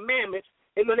at the commandments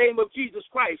in the name of Jesus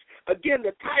Christ. Again,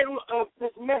 the title of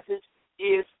this message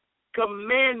is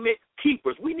Commandment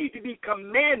Keepers. We need to be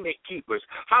commandment keepers.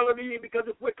 Hallelujah. Because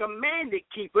if we're commandment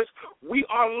keepers, we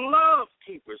are love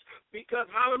keepers. Because,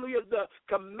 hallelujah, the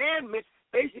commandments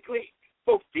basically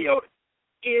fulfilled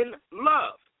in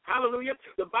love. Hallelujah.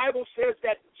 The Bible says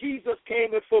that Jesus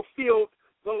came and fulfilled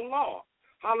the law.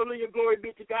 Hallelujah, glory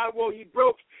be to God. Well, he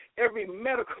broke every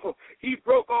medical. He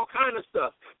broke all kind of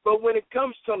stuff. But when it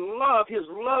comes to love, his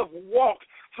love walked,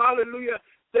 hallelujah,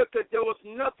 there was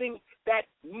nothing that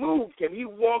moved him. He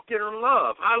walked in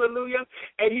love. Hallelujah.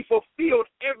 And he fulfilled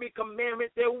every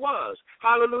commandment there was.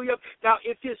 Hallelujah. Now,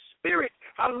 if his spirit,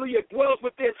 hallelujah, dwells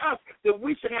within us, then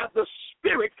we should have the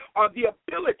spirit or the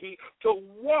ability to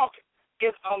walk in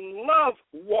a love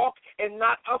walk and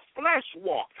not a flesh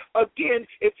walk. Again,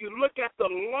 if you look at the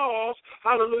laws,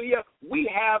 hallelujah,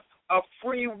 we have a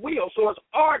free will. So it's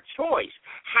our choice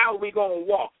how we're going to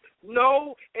walk.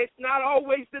 No, it's not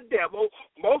always the devil.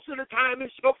 Most of the time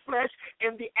it's your flesh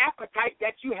and the appetite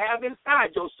that you have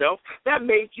inside yourself that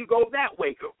made you go that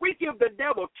way. We give the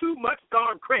devil too much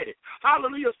darn credit.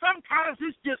 Hallelujah. Sometimes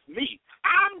it's just me.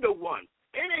 I'm the one.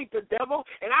 It ain't the devil,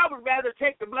 and I would rather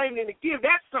take the blame than to give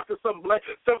that sucker some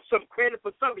credit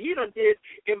for something he done did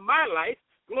in my life.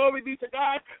 Glory be to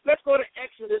God. Let's go to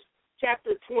Exodus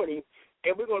chapter 20,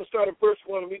 and we're going to start at verse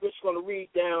 1, and we're just going to read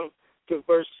down to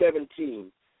verse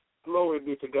 17. Glory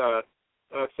be to God.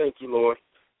 I thank you, Lord.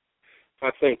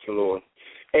 I thank you, Lord.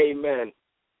 Amen.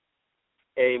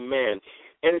 Amen.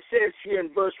 And it says here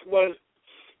in verse 1,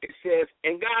 it says,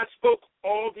 and God spoke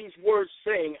all these words,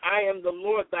 saying, I am the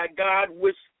Lord thy God,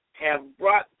 which have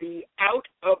brought thee out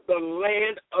of the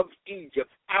land of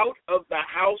Egypt, out of the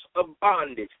house of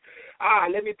bondage.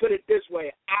 Let me put it this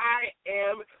way. I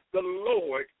am the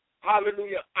Lord,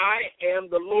 hallelujah, I am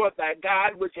the Lord thy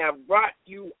God, which have brought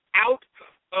you out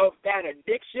of that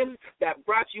addiction, that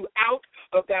brought you out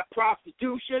of that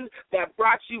prostitution, that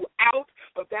brought you out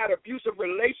of that abusive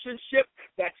relationship,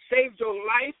 that saved your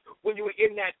life when you were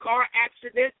in that car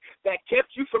accident, that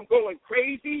kept you from going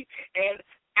crazy, and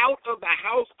out of the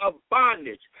house of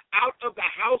bondage, out of the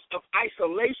house of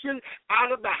isolation,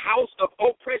 out of the house of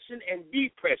oppression and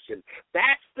depression.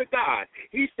 That's the God.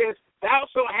 He says, thou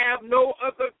shalt have no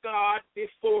other God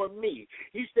before me.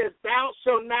 He says, thou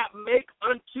shalt not make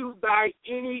unto thy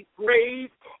any grave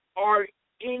or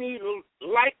any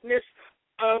likeness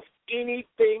of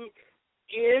anything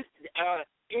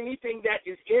anything that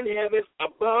is in heaven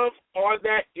above or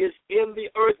that is in the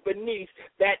earth beneath,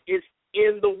 that is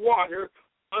in the water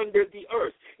under the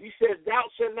earth. He says, thou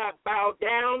shalt not bow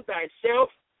down thyself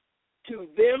to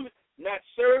them, not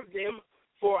serve them,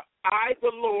 for I,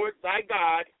 the Lord thy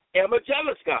God, am a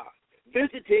jealous God,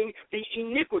 visiting the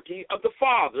iniquity of the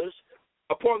fathers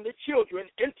upon the children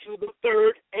into the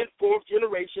third and fourth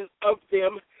generation of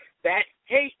them that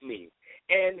hate me,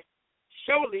 and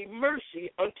surely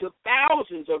mercy unto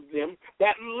thousands of them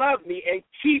that love me and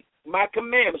keep my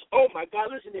commandments. Oh, my God,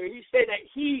 listen here. He said that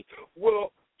he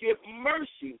will give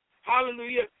mercy.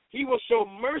 Hallelujah. He will show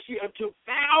mercy unto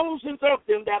thousands of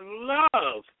them that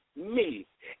love me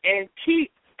and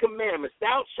keep commandments.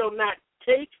 Thou shalt not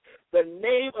take the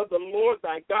name of the Lord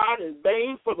thy God in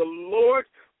vain, for the Lord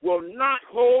will not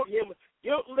hold him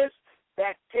guiltless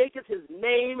that taketh his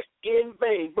name in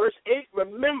vain. Verse 8,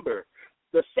 remember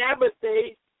the Sabbath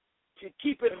day to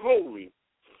keep it holy.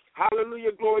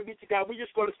 Hallelujah, glory be to God. We're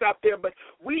just going to stop there, but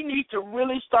we need to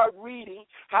really start reading,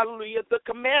 hallelujah, the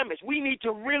commandments. We need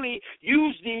to really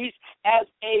use these as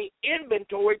a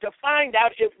inventory to find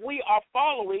out if we are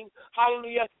following,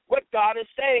 hallelujah, what God is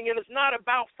saying. And it's not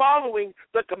about following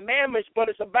the commandments, but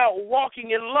it's about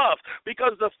walking in love,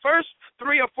 because the first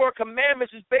 3 or 4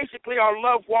 commandments is basically our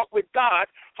love walk with God,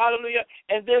 hallelujah,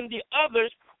 and then the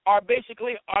others are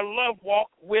basically our love walk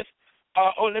with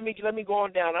let me go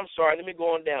on down. I'm sorry. Let me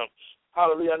go on down.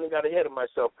 Hallelujah. I got ahead of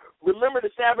myself. Remember the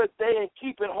Sabbath day and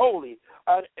keep it holy.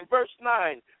 In verse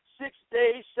 9, 6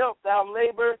 days shalt thou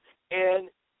labor and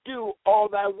do all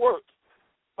thy work.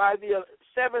 By the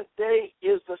 7th day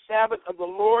is the Sabbath of the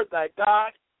Lord thy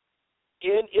God.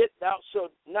 In it thou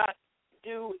shalt not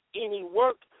do any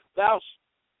work, thou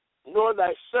nor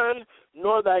thy son,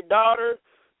 nor thy daughter,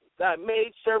 thy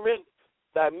maidservant,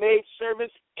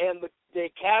 and the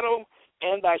cattle,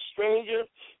 and thy stranger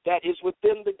that is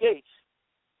within the gates.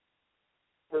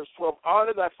 Verse 12,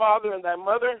 honor thy father and thy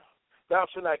mother. Thou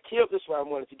shalt not kill. This is what I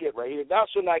wanted to get right here. Thou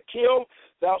shalt not kill.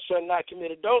 Thou shalt not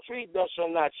commit adultery. Thou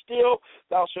shalt not steal.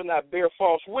 Thou shalt not bear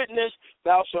false witness.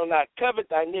 Thou shalt not covet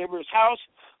thy neighbor's house.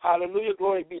 Hallelujah.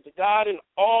 Glory be to God. And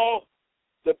all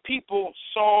the people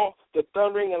saw the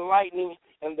thundering and lightning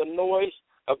and the noise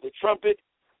of the trumpet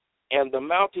and the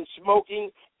mountain smoking,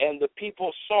 and the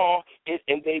people saw it,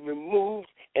 and they removed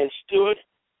and stood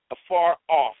afar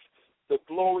off the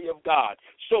glory of God.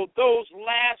 So those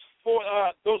last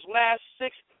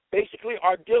 6 basically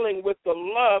are dealing with the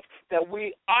love that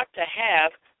we ought to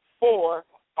have for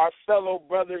our fellow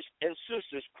brothers and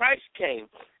sisters. Christ came,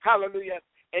 hallelujah,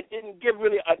 and didn't give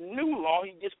really a new law.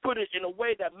 He just put it in a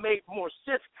way that made more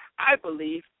sense, I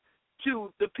believe,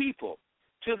 to the people.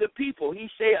 To the people. He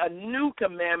said, a new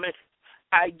commandment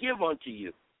I give unto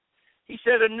you. He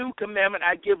said, a new commandment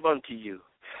I give unto you.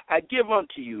 I give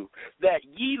unto you that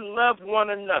ye love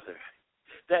one another.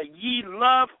 That ye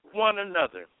love one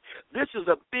another. This is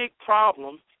a big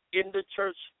problem in the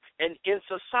church and in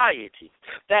society,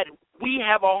 that we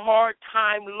have a hard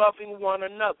time loving one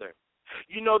another.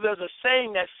 You know, there's a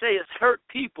saying that says hurt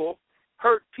people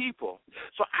hurt people.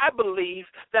 So I believe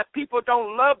that people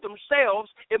don't love themselves.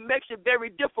 It makes it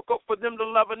very difficult for them to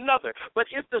love another. But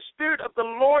if the Spirit of the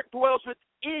Lord dwells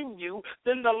within you,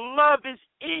 then the love is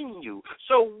in you.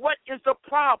 So what is the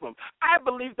problem? I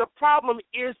believe the problem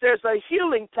is there's a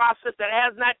healing process that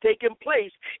has not taken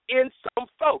place in some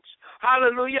folks.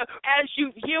 Hallelujah. As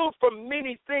you've healed from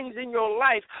many things in your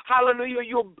life, hallelujah,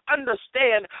 you'll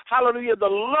understand, hallelujah, the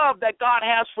love that God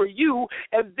has for you,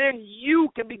 and then you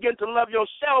can begin to love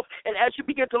yourself, and as you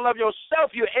begin to love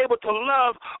yourself, you're able to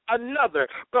love another.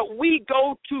 But we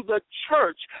go to the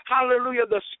church, hallelujah,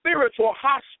 the spiritual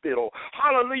hospital,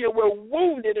 hallelujah, where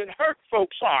wounded and hurt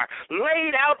folks are,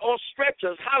 laid out on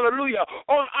stretchers, hallelujah,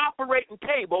 on operating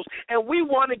tables, and we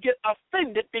want to get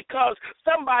offended because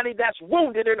somebody that's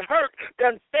wounded and hurt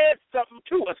done said something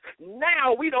to us.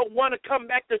 Now we don't want to come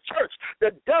back to church.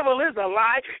 The devil is a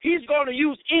lie. He's going to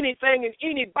use anything and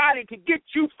anybody to get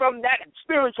you from that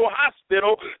spiritual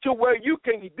hospital to where you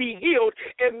can be healed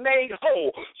and made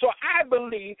whole. So I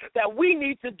believe that we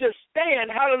need to just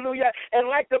stand, hallelujah, and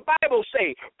like the Bible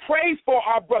say, pray for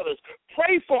our brothers,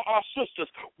 pray for our sisters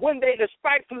when they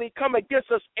despitefully come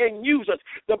against us and use us.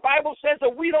 The Bible says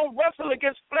that we don't wrestle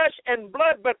against flesh and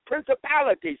blood, but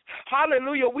principalities.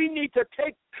 Hallelujah. We need to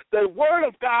take the word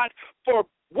of God for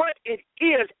what it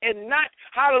is and not,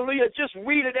 hallelujah, just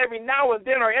read it every now and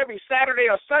then or every Saturday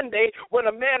or Sunday when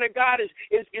a man of God is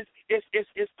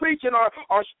preaching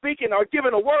or speaking or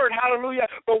giving a word, hallelujah.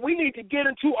 But we need to get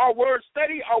into our word,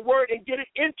 study our word, and get it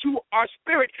into our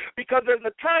spirit, because there's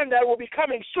a time that will be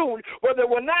coming soon where there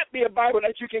will not be a Bible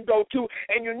that you can go to,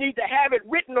 and you need to have it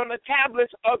written on the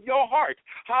tablets of your heart.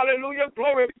 Hallelujah.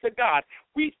 Glory to God.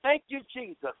 We thank you,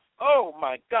 Jesus. Oh,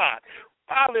 my God.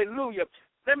 Hallelujah.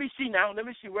 Let me see now. Let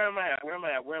me see. Where am I at?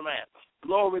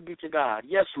 Glory be to God.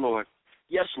 Yes, Lord.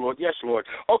 Yes, Lord. Yes, Lord.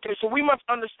 Okay, so we must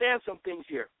understand some things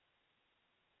here.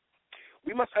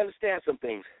 we must understand some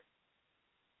things.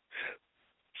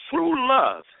 True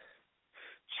love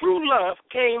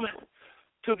came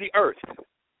to the earth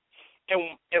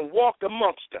and walked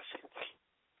amongst us.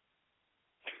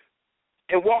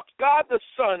 And God the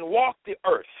Son walked the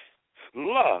earth.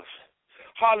 Love.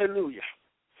 Hallelujah.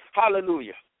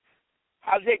 Hallelujah.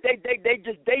 They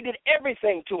did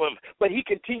everything to him, but he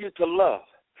continued to love.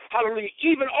 Hallelujah.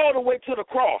 Even all the way to the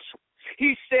cross.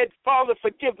 He said, Father,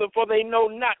 forgive them, for they know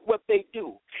not what they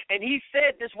do. And he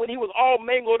said this when he was all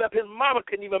mangled up. His mama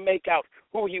couldn't even make out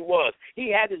who he was. He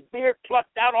had his beard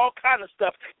plucked out, all kind of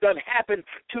stuff done happened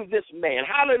to this man.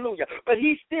 Hallelujah. But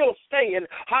he's still saying,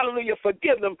 hallelujah,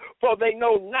 forgive them, for they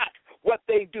know not what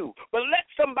they do. But let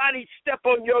somebody step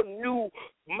on your new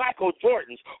Michael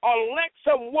Jordans, or let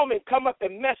some woman come up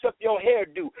and mess up your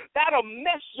hairdo. That'll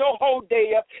mess your whole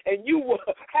day up, and you will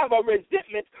have a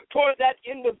resentment toward that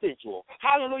individual.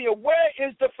 Hallelujah. Where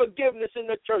is the forgiveness in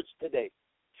the church today?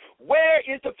 Where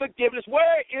is the forgiveness?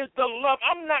 Where is the love?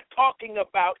 I'm not talking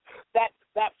about that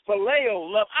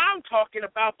phileo love. I'm talking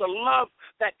about the love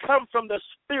that comes from the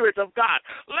Spirit of God.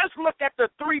 Let's look at the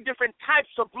three different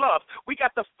types of love. We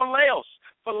got the phileos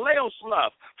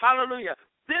love. Hallelujah.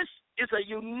 This is a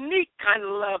unique kind of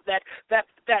love that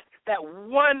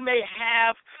one may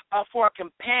have for a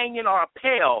companion or a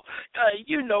pal.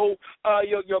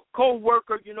 Your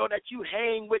co-worker, that you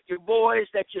hang with, your boys,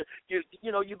 that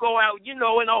you go out,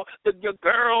 and all your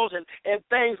girls and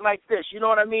things like this. You know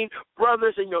what I mean?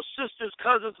 Brothers and your sisters,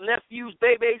 cousins, nephews,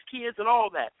 babies, kids, and all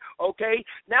that. Okay?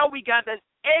 Now we got that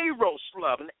eros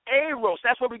love. And eros,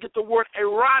 that's where we get the word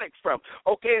erotic from.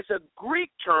 Okay, it's a Greek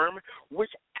term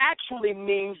which actually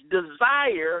means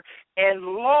desire and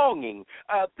longing.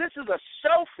 This is a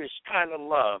selfish kind of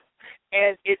love,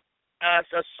 and it's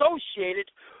associated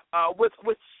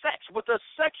with sex, with a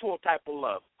sexual type of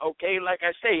love, okay? Like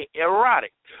I say,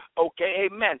 erotic, okay?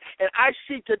 Amen. And I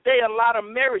see today a lot of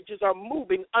marriages are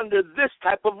moving under this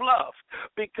type of love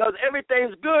because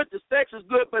everything's good, the sex is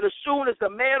good, but as soon as the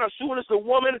man or as soon as the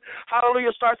woman,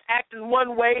 hallelujah, starts acting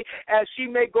one way, as she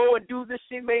may go and do this,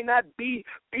 she may not be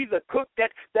the cook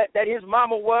that his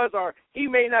mama was, or he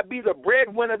may not be the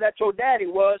breadwinner that your daddy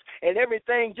was, and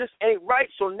everything just ain't right,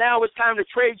 so now it's time to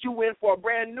trade you in for a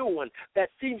brand new one that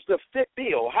seems to fit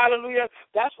bill. Hallelujah.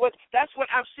 That's what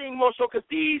I'm seeing more so, because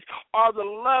these are the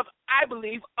love, I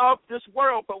believe, of this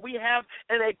world. But we have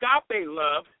an agape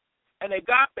love,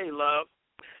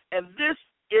 and this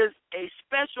is a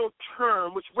special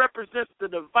term which represents the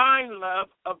divine love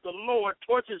of the Lord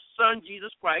towards his Son,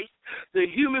 Jesus Christ, the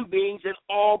human beings, and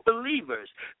all believers.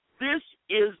 This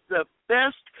is the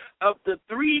best of the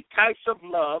three types of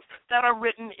love that are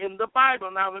written in the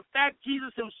Bible. Now, in fact,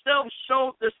 Jesus himself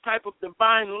showed this type of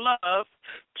divine love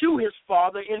to his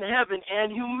Father in heaven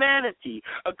and humanity.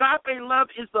 Agape love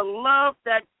is the love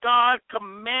that God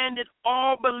commanded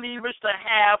all believers to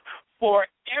have for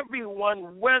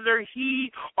everyone, whether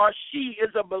he or she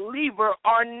is a believer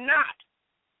or not.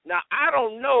 Now, I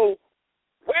don't know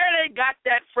where they got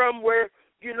that from, where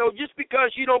just because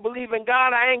you don't believe in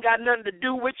God, I ain't got nothing to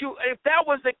do with you. If that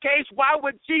was the case, why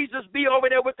would Jesus be over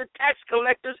there with the tax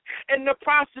collectors and the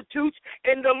prostitutes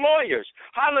and the lawyers?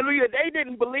 Hallelujah. They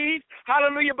didn't believe.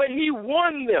 Hallelujah. But he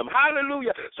won them.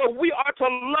 Hallelujah. So we are to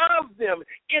love them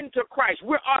into Christ.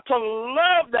 We are to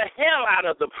love the hell out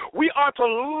of them. We are to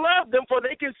love them for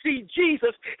they can see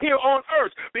Jesus here on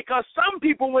earth. Because some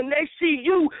people, when they see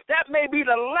you, that may be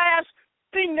the last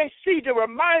thing they see to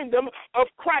remind them of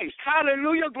Christ.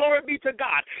 Hallelujah. Glory be to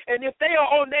God. And if they are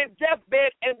on their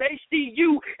deathbed and they see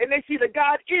you and they see the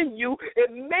God in you, it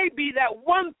may be that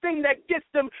one thing that gets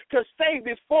them to say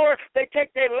before they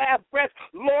take their last breath,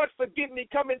 Lord, forgive me,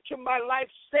 come into my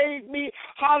life, save me.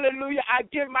 Hallelujah. I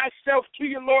give myself to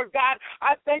you, Lord God.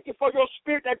 I thank you for your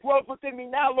spirit that dwells within me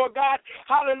now, Lord God.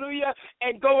 Hallelujah.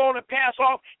 And go on and pass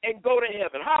off and go to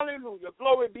heaven. Hallelujah.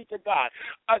 Glory be to God.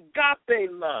 Agape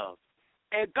love.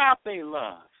 Agape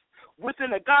love. With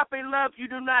an agape love, you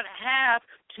do not have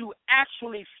to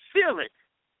actually feel it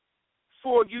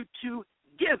for you to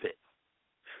give it.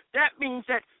 That means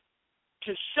that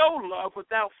to show love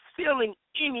without feeling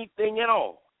anything at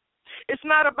all. It's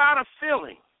not about a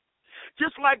feeling.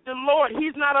 Just like the Lord,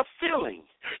 he's not a feeling.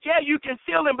 Yeah, you can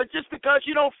feel him, but just because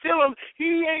you don't feel him,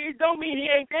 it don't mean he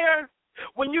ain't there.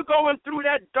 When you're going through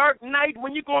that dark night,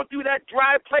 when you're going through that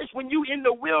dry place, when you're in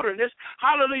the wilderness,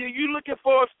 hallelujah, you're looking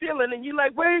for a feeling, and you're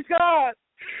like, where's God?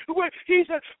 He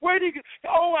said, where did he go?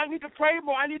 Oh, I need to pray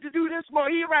more. I need to do this more.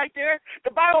 He right there.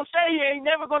 The Bible says he ain't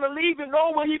never going to leave you,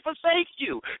 nor will he forsake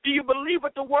you. Do you believe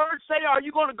what the words say, or are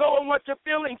you going to go on what your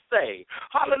feelings say?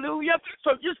 Hallelujah.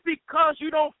 So just because you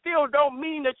don't feel don't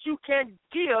mean that you can't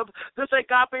give this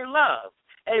agape love.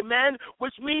 Amen,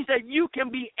 which means that you can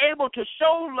be able to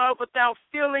show love without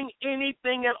feeling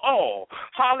anything at all.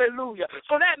 Hallelujah.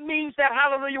 So that means that,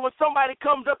 hallelujah, when somebody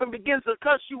comes up and begins to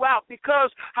cuss you out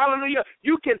because, hallelujah,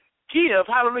 you can give,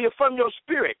 hallelujah, from your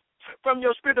spirit. From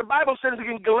your spirit. The Bible says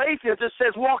in Galatians, it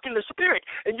says, walk in the spirit,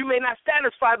 and you may not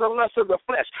satisfy the lust of the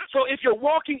flesh. So if you're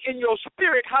walking in your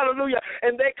spirit, hallelujah,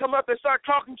 and they come up and start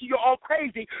talking to you all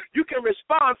crazy, you can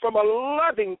respond from a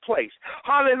loving place.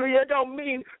 Hallelujah. It don't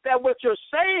mean that what you're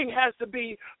saying has to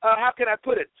be, how can I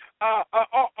put it,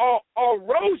 all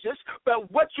roses, but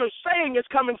what you're saying is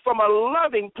coming from a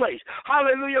loving place.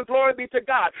 Hallelujah. Glory be to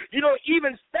God. You know,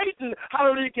 even Satan,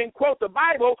 hallelujah, can quote the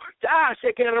Bible,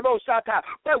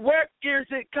 but where is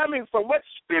it coming from? What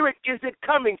spirit is it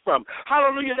coming from?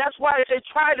 Hallelujah. That's why they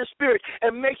try the spirit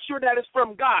and make sure that it's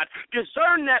from God.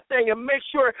 Discern that thing and make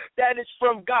sure that it's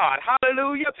from God.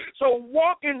 Hallelujah. So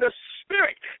walk in the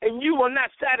spirit and you will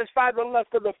not satisfy the lust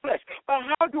of the flesh. But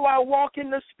how do I walk in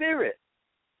the spirit?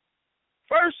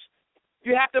 First,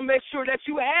 you have to make sure that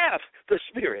you have the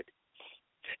spirit.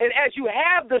 And as you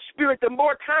have the spirit, the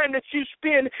more time that you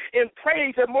spend in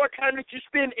praise, the more time that you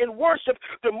spend in worship,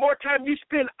 the more time you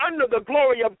spend under the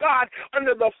glory of God,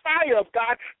 under the fire of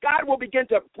God, God will begin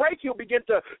to break. He'll begin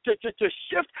to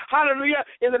shift, hallelujah,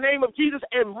 in the name of Jesus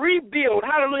and rebuild,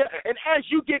 hallelujah. And as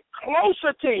you get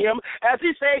closer to him, as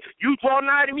he say, you draw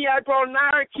nigh to me, I draw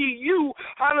nigh to you,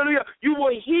 hallelujah, you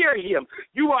will hear him.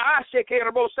 You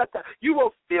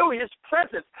will feel his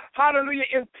presence, hallelujah,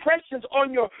 impressions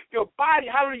on your body,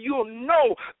 hallelujah. You will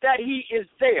know that he is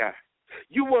there.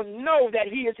 You will know that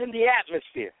he is in the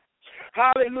atmosphere.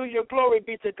 Hallelujah, glory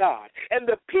be to God. And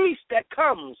the peace that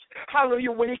comes,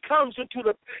 hallelujah, when he comes into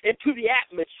the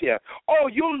atmosphere. Oh,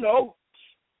 you'll know.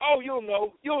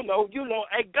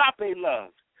 Agape love.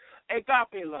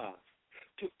 Agape love.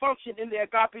 To function in the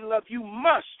agape love, you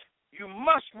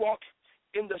must walk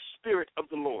in the spirit of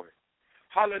the Lord.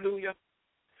 Hallelujah.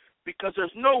 Because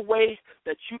there's no way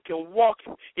that you can walk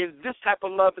in this type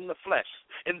of love in the flesh.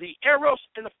 In the eros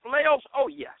and the phileo, oh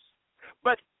yes.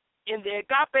 But in the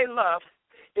agape love,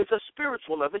 it's a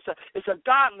spiritual love. It's a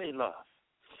godly love.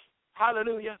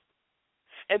 Hallelujah.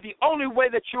 And the only way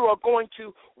that you are going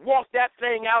to walk that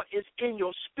thing out is in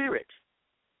your spirit.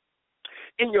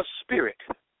 In your spirit.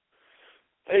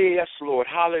 Yes, Lord.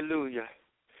 Hallelujah.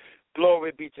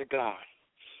 Glory be to God.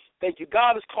 Thank you.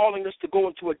 God is calling us to go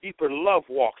into a deeper love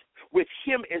walk with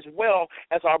him as well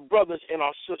as our brothers and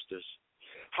our sisters.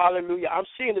 Hallelujah. I'm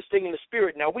seeing this thing in the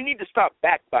spirit now. We need to stop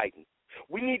backbiting.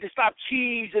 We need to stop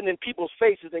cheesing in people's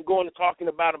faces and going and talking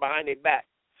about them behind their back.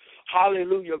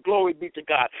 Hallelujah. Glory be to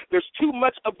God. There's too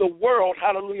much of the world,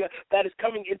 hallelujah, that is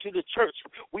coming into the church.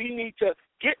 We need to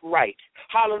get right,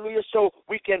 hallelujah, so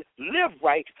we can live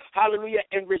right, hallelujah,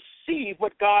 and receive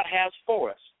what God has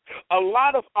for us. A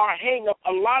lot of our hang-up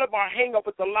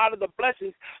with a lot of the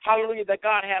blessings, hallelujah, that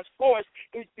God has for us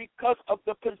is because of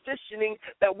the positioning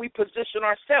that we position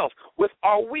ourselves with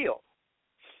our will.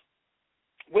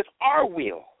 With our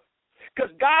will.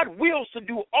 Because God wills to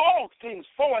do all things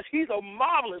for us. He's a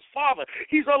marvelous Father.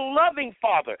 He's a loving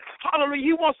Father. Hallelujah.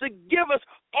 He wants to give us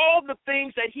all the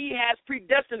things that he has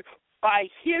predestined by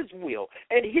his will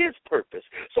and his purpose.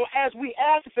 So as we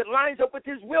ask if it lines up with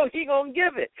his will, he going to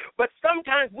give it. But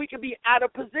sometimes we can be out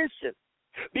of position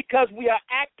because we are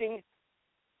acting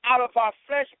out of our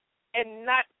flesh and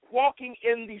not walking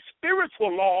in the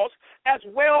spiritual laws as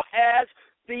well as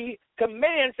the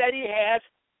commands that he has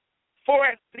for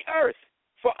the earth,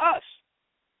 for us.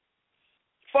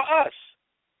 For us.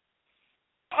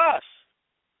 Us.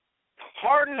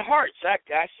 Hardened hearts. I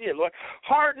see it, Lord.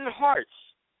 Hardened hearts.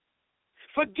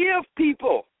 Forgive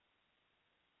people.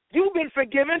 You've been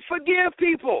forgiven. Forgive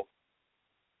people.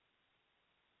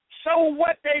 So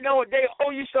what they owe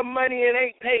you some money and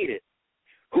ain't paid it.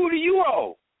 Who do you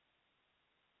owe?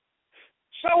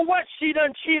 So what? She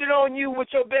done cheated on you with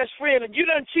your best friend, and you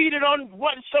done cheated on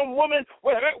some woman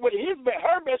with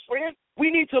her best friend.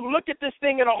 We need to look at this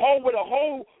thing with a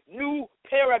whole new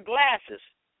pair of glasses,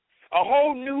 a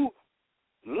whole new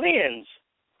lens.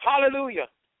 Hallelujah.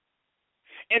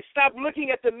 And stop looking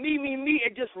at the me,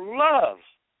 and just love.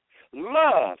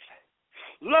 Love.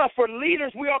 Love. For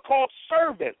leaders, we are called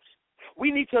servants.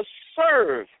 We need to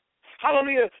serve.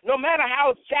 Hallelujah. No matter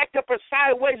how jacked up or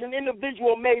sideways an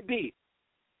individual may be.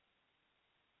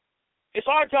 It's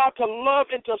our job to love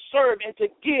and to serve and to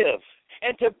give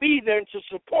and to be there and to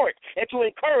support and to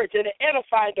encourage and to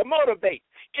edify and to motivate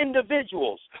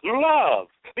individuals. Love.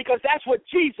 Because that's what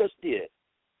Jesus did.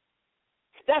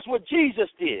 That's what Jesus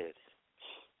did.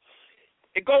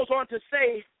 It goes on to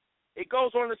say,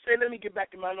 let me get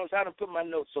back to my notes. I done put my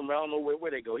notes somewhere. I don't know where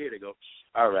they go. Here they go.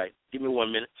 All right. Give me 1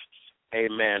 minute.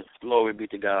 Amen. Glory be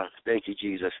to God. Thank you,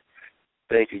 Jesus.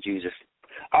 Thank you, Jesus.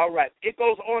 All right. It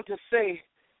goes on to say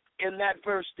in that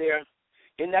verse there,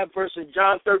 in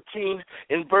John 13,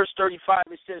 in verse 35,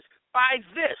 it says, by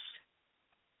this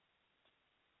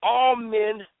all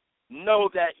men know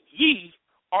that ye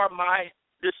are my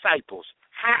disciples.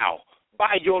 How?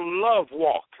 By your love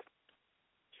walk.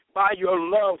 By your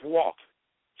love walk.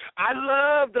 I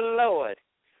love the Lord.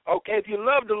 Okay, if you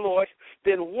love the Lord,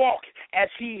 then walk as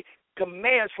he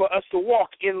commands for us to walk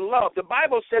in love. The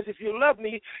Bible says if you love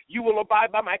me, you will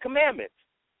abide by my commandments.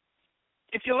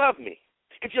 If you love me.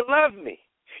 If you love me,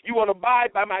 you will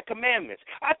abide by my commandments.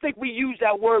 I think we use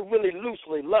that word really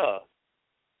loosely, love.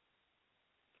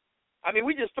 I mean,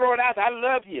 we just throw it out there. I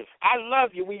love you. I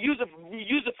love you. We use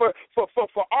it for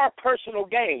our personal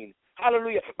gain.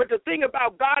 Hallelujah. But the thing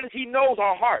about God is he knows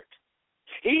our heart.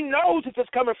 He knows if it's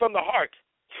coming from the heart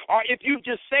or if you're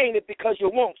just saying it because you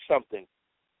want something.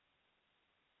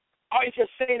 Or if you're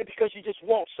saying it because you just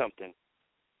want something.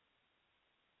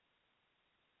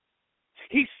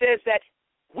 He says that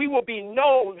we will be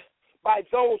known by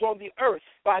those on the earth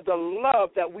by the love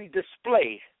that we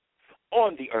display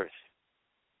on the earth.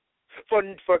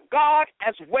 For God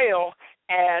as well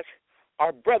as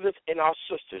our brothers and our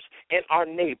sisters and our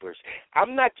neighbors.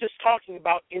 I'm not just talking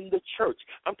about in the church.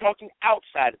 I'm talking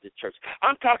outside of the church.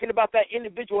 I'm talking about that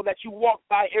individual that you walk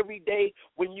by every day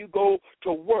when you go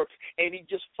to work and he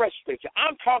just frustrates you.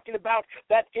 I'm talking about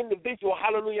that individual,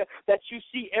 hallelujah, that you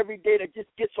see every day that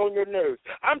just gets on your nerves.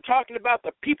 I'm talking about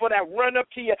the people that run up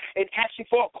to you and ask you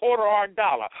for a quarter or a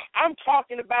dollar. I'm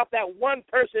talking about that one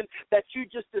person that you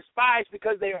just despise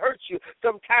because they hurt you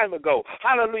some time ago.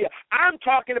 Hallelujah. I'm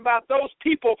talking about those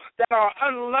people that are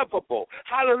unlovable.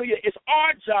 Hallelujah. It's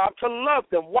our job to love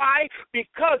them. Why?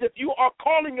 Because if you are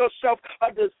calling yourself a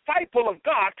disciple of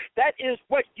God, that is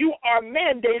what you are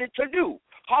mandated to do.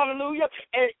 Hallelujah.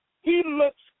 And he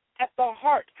looks at the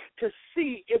heart to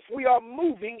see if we are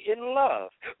moving in love,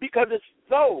 because it's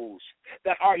those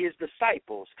that are his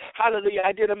disciples. Hallelujah.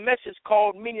 I did a message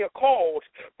called Many Are Called,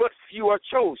 but Few Are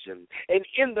Chosen. And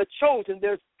in the chosen,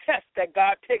 there's test that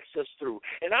God takes us through.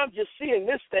 And I'm just seeing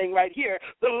this thing right here,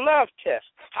 the love test.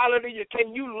 Hallelujah.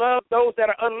 Can you love those that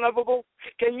are unlovable?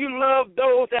 Can you love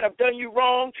those that have done you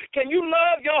wrong? Can you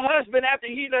love your husband after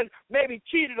he done maybe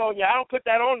cheated on you? I don't put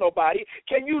that on nobody.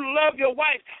 Can you love your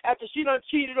wife after she done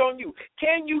cheated on you?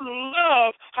 Can you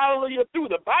love, hallelujah, through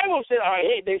the Bible says,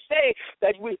 they say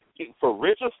that we for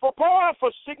riches, for poor,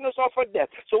 for sickness, or for death.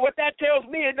 So what that tells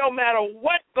me is no matter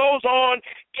what goes on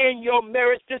in your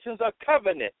marriage, this is a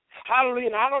covenant. Hallelujah.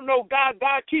 And I don't know, God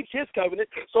keeps his covenant.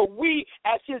 So we,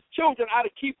 as his children, ought to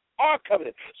keep our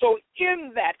covenant. So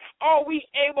in that, are we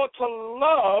able to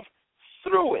love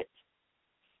through it?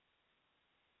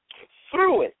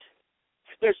 Through it.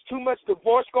 There's too much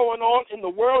divorce going on in the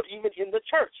world, even in the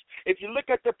church. If you look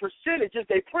at the percentages,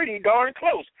 they're pretty darn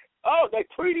close. Oh, they're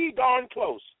pretty darn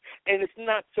close. And it's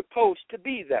not supposed to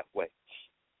be that way.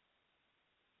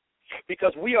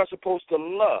 Because we are supposed to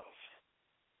love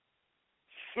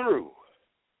through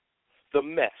the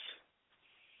mess.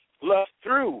 Love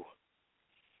through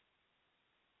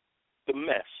the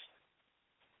mess.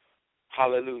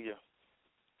 Hallelujah.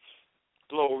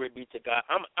 Glory be to God.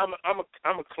 I'm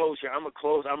a close here. I'm a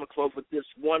close with this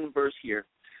one verse here.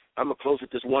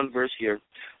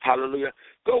 Hallelujah.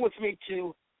 Go with me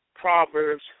to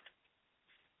Proverbs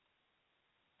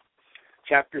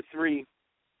chapter 3,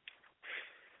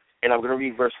 and I'm going to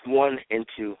read verse 1 and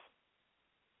 2.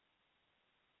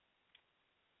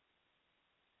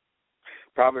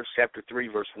 Proverbs chapter 3,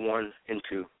 verse 1 and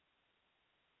 2.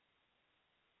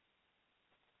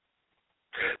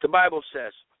 The Bible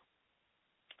says,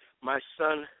 my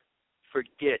son,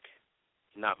 forget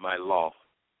not my law.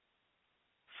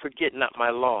 Forget not my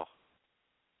law,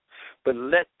 but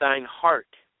let thine heart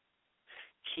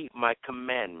keep my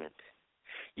commandment.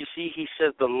 You see, he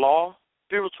says the law,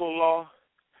 spiritual law,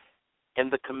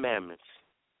 and the commandments.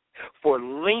 For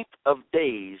length of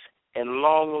days and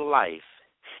long life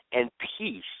and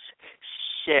peace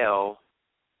shall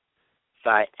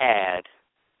thy add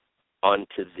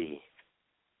unto thee.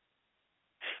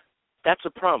 That's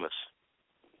a promise.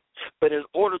 But in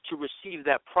order to receive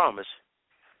that promise,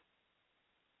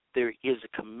 there is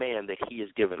a command that he has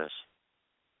given us.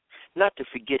 Not to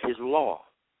forget his law.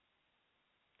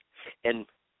 And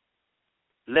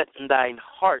let thine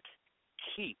heart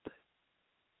keep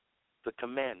the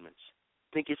commandments.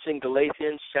 I think it's in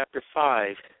Galatians chapter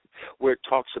 5 where it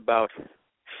talks about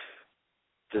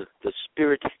the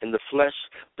spirit and the flesh,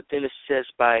 but then it says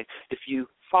if you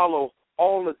follow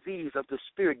all of these of the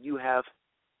spirit, you have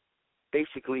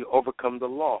basically overcome the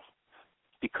law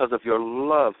because of your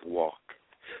love walk.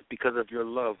 because of your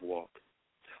love walk.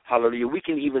 Hallelujah. We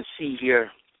can even see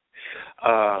here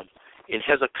in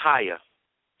Hezekiah,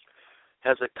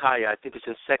 I think it's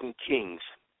in 2 Kings,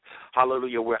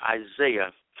 hallelujah, where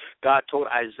God told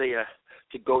Isaiah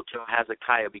to go to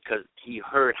Hezekiah because he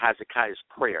heard Hezekiah's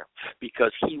prayer,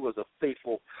 because he was a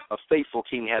faithful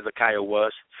king. Hezekiah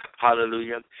was,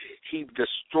 hallelujah. He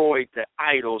destroyed the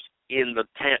idols in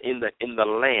the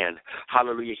land,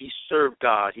 hallelujah. He served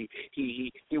God.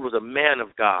 He was a man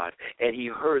of God, and he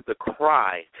heard the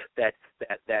cry that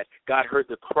God heard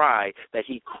the cry that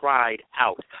he cried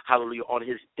out, hallelujah, on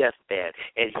his deathbed,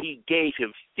 and he gave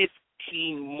him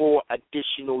 15 more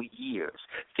additional years.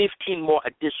 15 more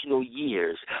additional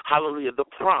years. Hallelujah. The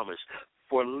promise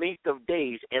for length of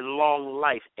days and long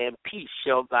life and peace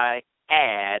shall thy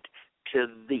add to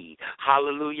thee.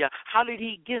 Hallelujah. How did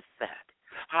he get that?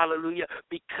 Hallelujah.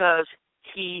 Because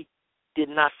he did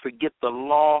not forget the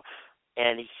law,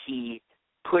 and he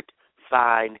put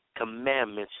thine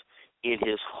commandments in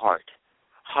his heart.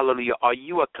 Hallelujah. Are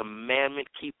you a commandment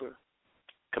keeper?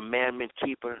 Commandment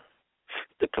keeper?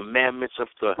 The commandments of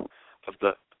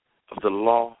the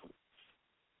law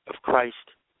of Christ?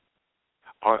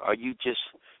 Or are you just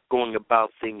going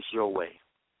about things your way?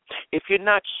 If you're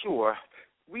not sure,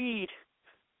 read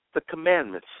the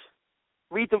commandments.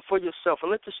 Read them for yourself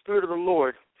and let the Spirit of the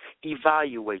Lord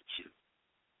evaluate you.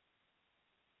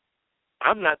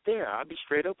 I'm not there. I'll be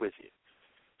straight up with you.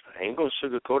 I ain't going to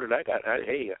sugarcoat it.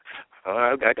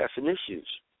 I got some issues.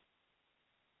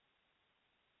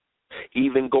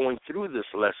 Even going through this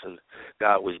lesson,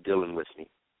 God was dealing with me.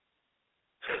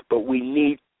 But we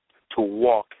need to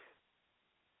walk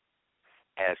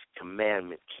as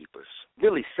commandment keepers.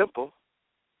 Really simple.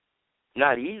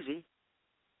 Not easy,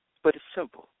 but it's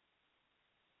simple.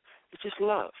 It's just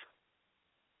love.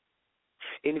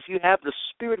 And if you have the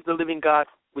Spirit of the living God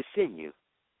within you,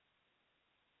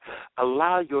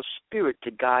 allow your spirit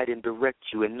to guide and direct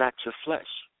you and not your flesh.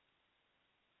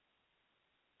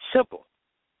 Simple,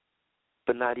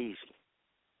 but not easy.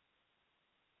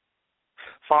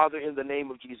 Father, in the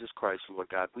name of Jesus Christ, Lord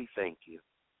God, we thank you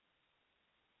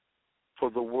for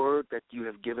the word that you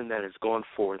have given that has gone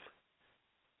forth.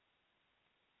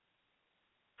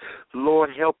 Lord,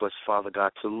 help us, Father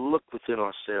God, to look within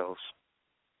ourselves,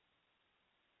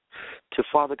 to,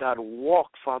 Father God, walk,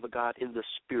 Father God, in the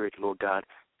Spirit, Lord God,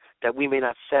 that we may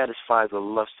not satisfy the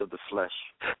lust of the flesh,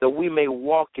 that we may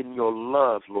walk in your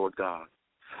love, Lord God.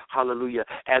 Hallelujah.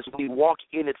 As we walk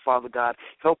in it, Father God,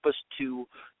 help us to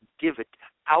give it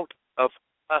out of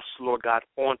us, Lord God,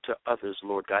 onto others,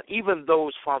 Lord God. Even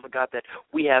those, Father God, that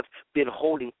we have been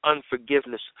holding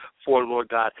unforgiveness for, Lord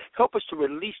God. Help us to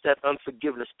release that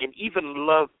unforgiveness and even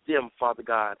love them, Father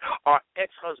God. Our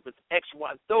ex-husbands,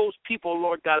 ex-wives, those people,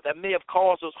 Lord God, that may have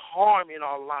caused us harm in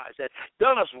our lives, that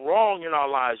done us wrong in our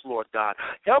lives, Lord God.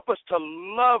 Help us to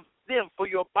love them, for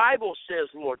your Bible says,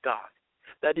 Lord God,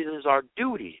 that it is our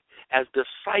duty as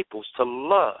disciples to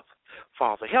love,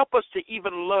 Father. Help us to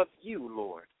even love you,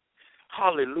 Lord.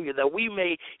 Hallelujah, that we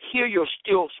may hear your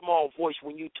still small voice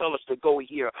when you tell us to go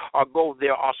here or go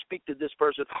there or speak to this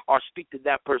person or speak to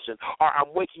that person, or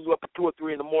I'm waking you up at 2 or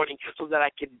 3 in the morning so that I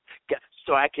can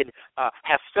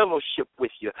have fellowship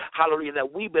with you. Hallelujah,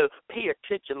 that we will pay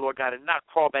attention, Lord God, and not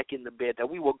crawl back in the bed, that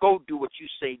we will go do what you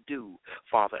say do,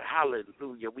 Father.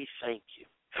 Hallelujah, we thank you.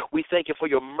 We thank you for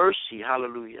your mercy,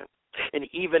 hallelujah. And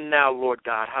even now, Lord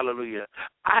God, hallelujah,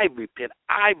 I repent,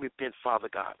 Father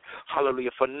God,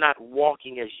 hallelujah, for not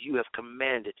walking as you have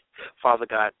commanded, Father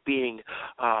God, being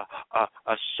a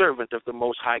servant of the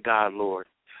Most High God, Lord.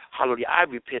 Hallelujah, I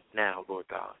repent now, Lord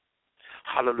God.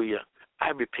 Hallelujah, I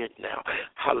repent now.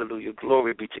 Hallelujah,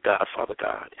 glory be to God, Father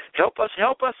God. Help us,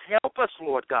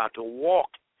 Lord God, to walk,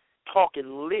 talk,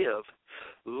 and live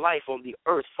life on the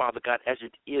earth, Father God, as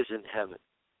it is in heaven.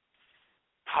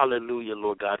 Hallelujah,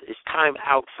 Lord God. It's time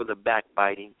out for the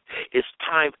backbiting. It's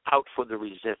time out for the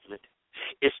resentment.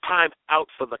 It's time out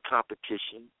for the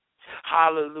competition.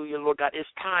 Hallelujah, Lord God. It's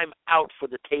time out for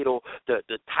the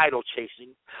title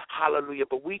chasing. Hallelujah.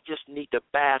 But we just need to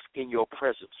bask in your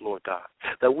presence, Lord God,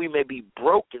 that we may be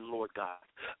broken, Lord God,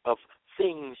 of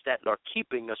things that are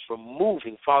keeping us from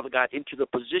moving, Father God, into the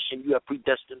position you have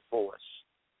predestined for us.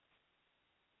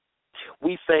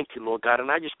 We thank you, Lord God, and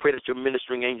I just pray that your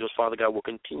ministering angels, Father God, will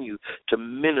continue to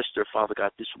minister, Father God,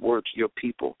 this word to your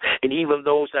people. And even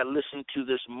those that listen to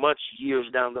this much years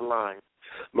down the line,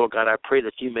 Lord God, I pray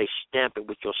that you may stamp it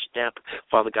with your stamp,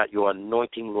 Father God, your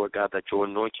anointing, Lord God, that your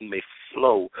anointing may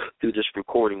flow through this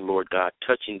recording, Lord God,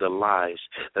 touching the lives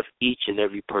of each and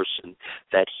every person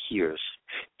that hears.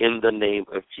 In the name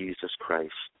of Jesus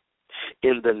Christ.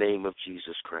 In the name of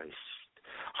Jesus Christ.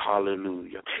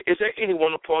 Hallelujah. Is there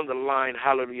anyone upon the line,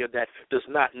 hallelujah, that does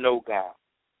not know God?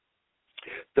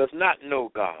 Does not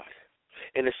know God,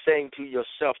 and is saying to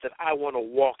yourself that I want to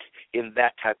walk in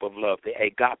that type of love, the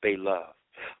agape love.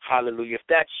 Hallelujah. If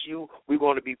that's you, we're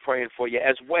going to be praying for you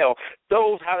as well.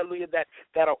 Those, hallelujah,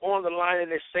 that are on the line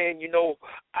and they're saying, you know,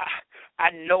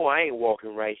 I know I ain't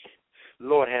walking right.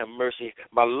 Lord have mercy.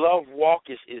 My love walk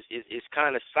is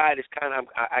kind of side. It's kind of,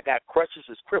 I got crutches,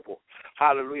 it's crippled.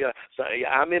 Hallelujah. So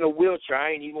I'm in a wheelchair.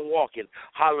 I ain't even walking.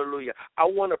 Hallelujah. I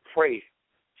want to pray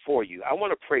for you. I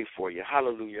want to pray for you.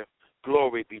 Hallelujah.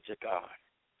 Glory be to God.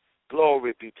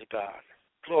 Glory be to God.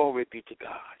 Glory be to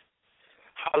God.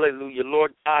 Hallelujah.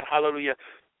 Lord God, hallelujah.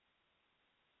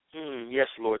 Yes,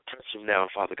 Lord, touch him now,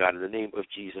 Father God, in the name of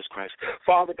Jesus Christ.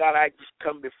 Father God, I just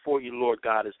come before you, Lord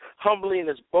God, as humbly and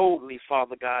as boldly,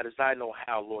 Father God, as I know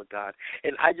how, Lord God.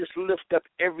 And I just lift up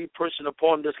every person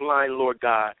upon this line, Lord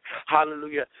God.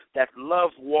 Hallelujah. That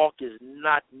love walk is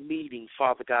not meeting,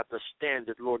 Father God, the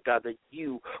standard, Lord God, that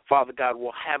you, Father God,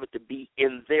 will have it to be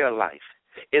in their life.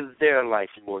 In their life,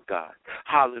 Lord God.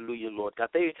 Hallelujah, Lord God.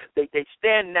 They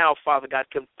stand now, Father God,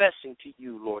 confessing to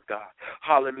you, Lord God.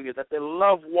 Hallelujah, that their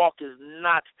love walk is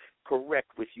not correct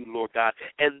with you, Lord God,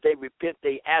 and they repent.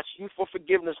 They ask you for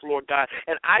forgiveness, Lord God,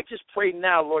 and I just pray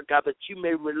now, Lord God, that you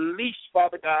may release,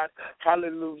 Father God,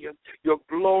 hallelujah, your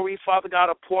glory, Father God,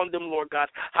 upon them, Lord God,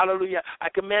 hallelujah. I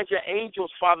command your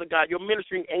angels, Father God, your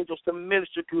ministering angels to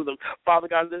minister to them, Father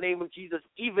God, in the name of Jesus,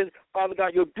 even, Father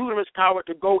God, your dunamis power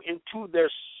to go into their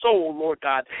soul, Lord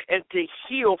God, and to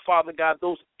heal, Father God,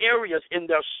 those areas in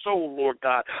their soul, Lord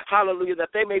God, hallelujah, that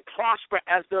they may prosper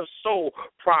as their soul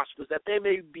prospers, that they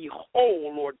may be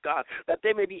whole, Lord God, that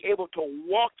they may be able to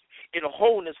walk in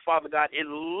wholeness, Father God, in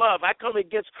love. I come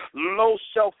against low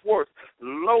self-worth,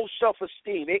 low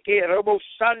self-esteem.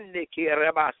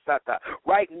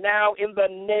 Right now, in the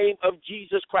name of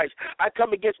Jesus Christ, I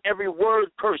come against every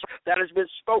word curse that has been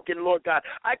spoken, Lord God.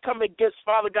 I come against,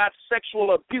 Father God,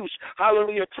 sexual abuse,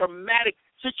 hallelujah, traumatic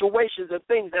situations and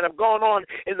things that have gone on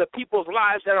in the people's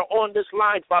lives that are on this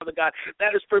line, Father God,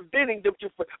 that is preventing them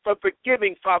from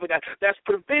forgiving, Father God, that's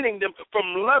preventing them from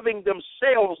loving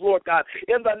themselves, Lord God,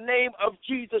 in the name of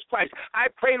Jesus Christ. I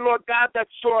pray, Lord God, that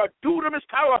your dunamis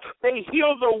power may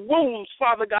heal the wounds,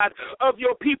 Father God, of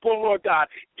your people, Lord God,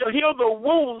 to heal the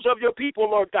wounds of your people,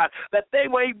 Lord God, that they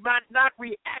may not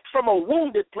react from a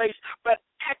wounded place, but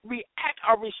react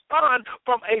or respond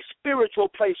from a spiritual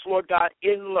place, Lord God,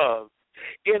 in love.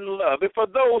 In love. And for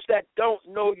those that don't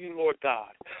know you, Lord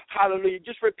God, hallelujah,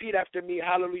 just repeat after me,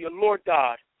 hallelujah, Lord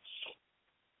God,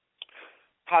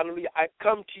 hallelujah, I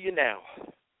come to you now,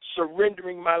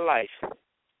 surrendering my life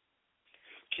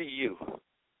to you.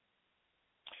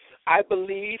 I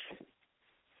believe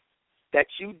that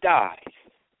you died,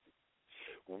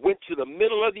 went to the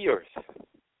middle of the earth,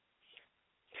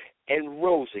 and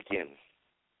rose again.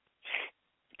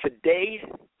 Today,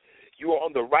 you are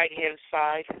on the right-hand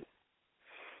side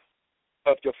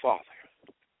of your Father.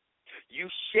 You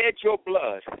shed your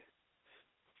blood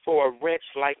for a wretch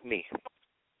like me.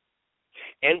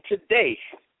 And today,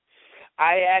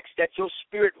 I ask that your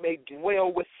spirit may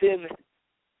dwell within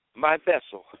my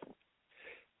vessel,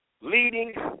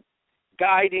 leading,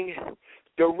 guiding,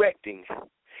 directing,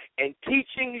 and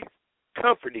teaching,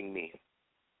 comforting me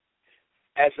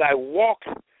as I walk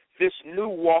this new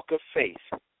walk of faith.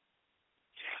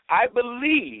 I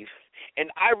believe and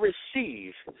I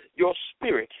receive your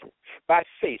spirit by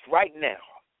faith right now.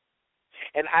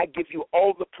 And I give you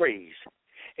all the praise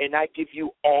and I give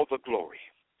you all the glory.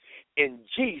 In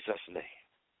Jesus' name,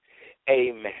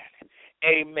 amen.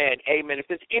 Amen. Amen. If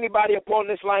there's anybody upon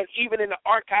this line, even in the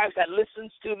archives that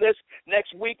listens to this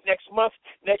next week, next month,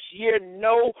 next year,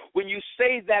 know when you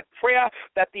say that prayer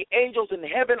that the angels in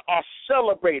heaven are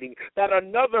celebrating, that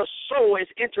another soul is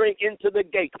entering into the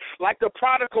gate, like the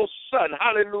prodigal son.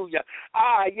 Hallelujah.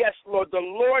 Yes, Lord. The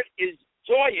Lord is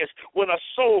joyous when a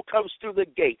soul comes through the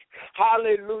gate.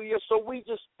 Hallelujah. So we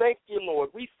just thank you, Lord.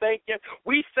 We thank you.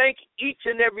 We thank each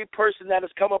and every person that has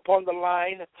come upon the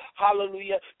line,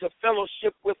 hallelujah, to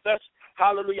fellowship with us.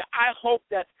 Hallelujah. I hope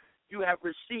that you have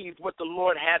received what the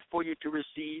Lord had for you to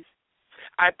receive.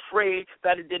 I pray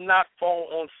that it did not fall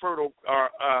on fertile or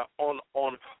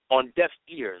on deaf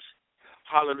ears.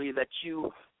 Hallelujah. That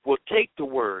you will take the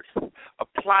word,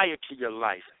 apply it to your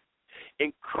life,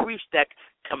 increase that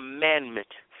commandment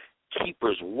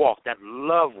keeper's walk, that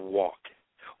love walk.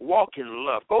 Walk in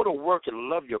love. Go to work and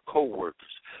love your coworkers.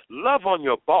 Love on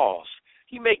your boss.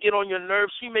 He may get on your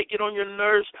nerves. She may get on your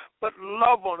nerves, but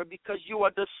love on her because you are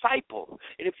a disciple.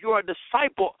 And if you are a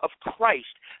disciple of Christ,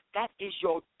 that is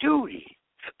your duty.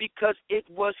 because it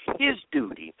was his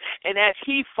duty. And as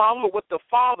he followed what the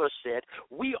Father said,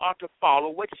 we are to follow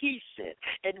what he said.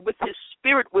 And with his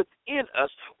spirit within us,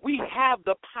 we have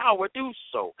the power to do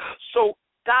so. So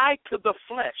die to the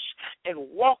flesh and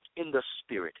walk in the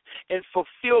spirit and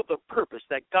fulfill the purpose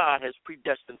that God has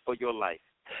predestined for your life.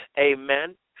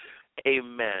 Amen.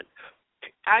 Amen.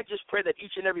 I just pray that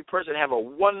each and every person have a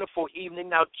wonderful evening.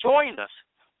 Now join us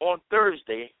on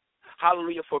Thursday,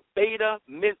 hallelujah, for Beta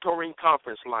Mentoring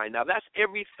Conference Line. Now that's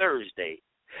every Thursday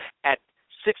at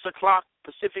 6 o'clock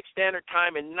Pacific Standard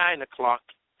Time and 9 o'clock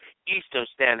Eastern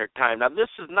Standard Time. Now, this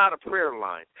is not a prayer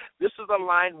line. This is a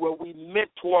line where we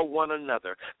mentor one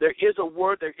another. There is a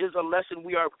word, there is a lesson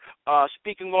we are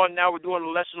speaking on now. We're doing a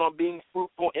lesson on being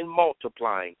fruitful and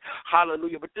multiplying.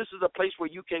 Hallelujah. But this is a place where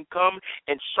you can come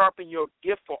and sharpen your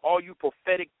gift for all you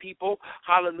prophetic people.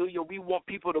 Hallelujah. We want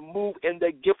people to move in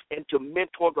their gift and to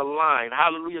mentor the line.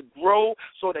 Hallelujah. Grow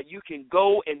so that you can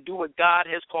go and do what God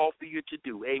has called for you to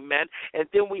do. Amen. And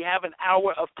then we have an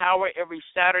hour of power every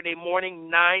Saturday morning,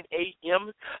 9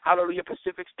 a.m., hallelujah,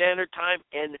 Pacific Standard Time,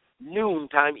 and noon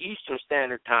time, Eastern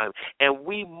Standard Time. And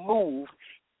we move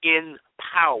in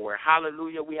power.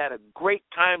 Hallelujah. We had a great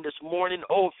time this morning.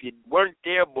 Oh, if you weren't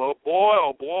there, boy,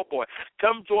 oh, boy.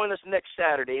 Come join us next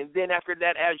Saturday. And then after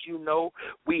that, as you know,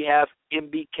 we have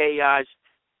MBKI's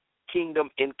Kingdom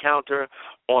Encounter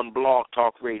on Blog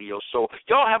Talk Radio. So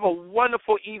y'all have a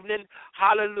wonderful evening.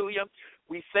 Hallelujah.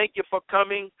 We thank you for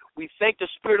coming. We thank the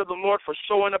Spirit of the Lord for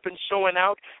showing up and showing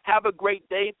out. Have a great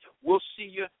day. We'll see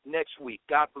you next week.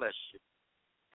 God bless you.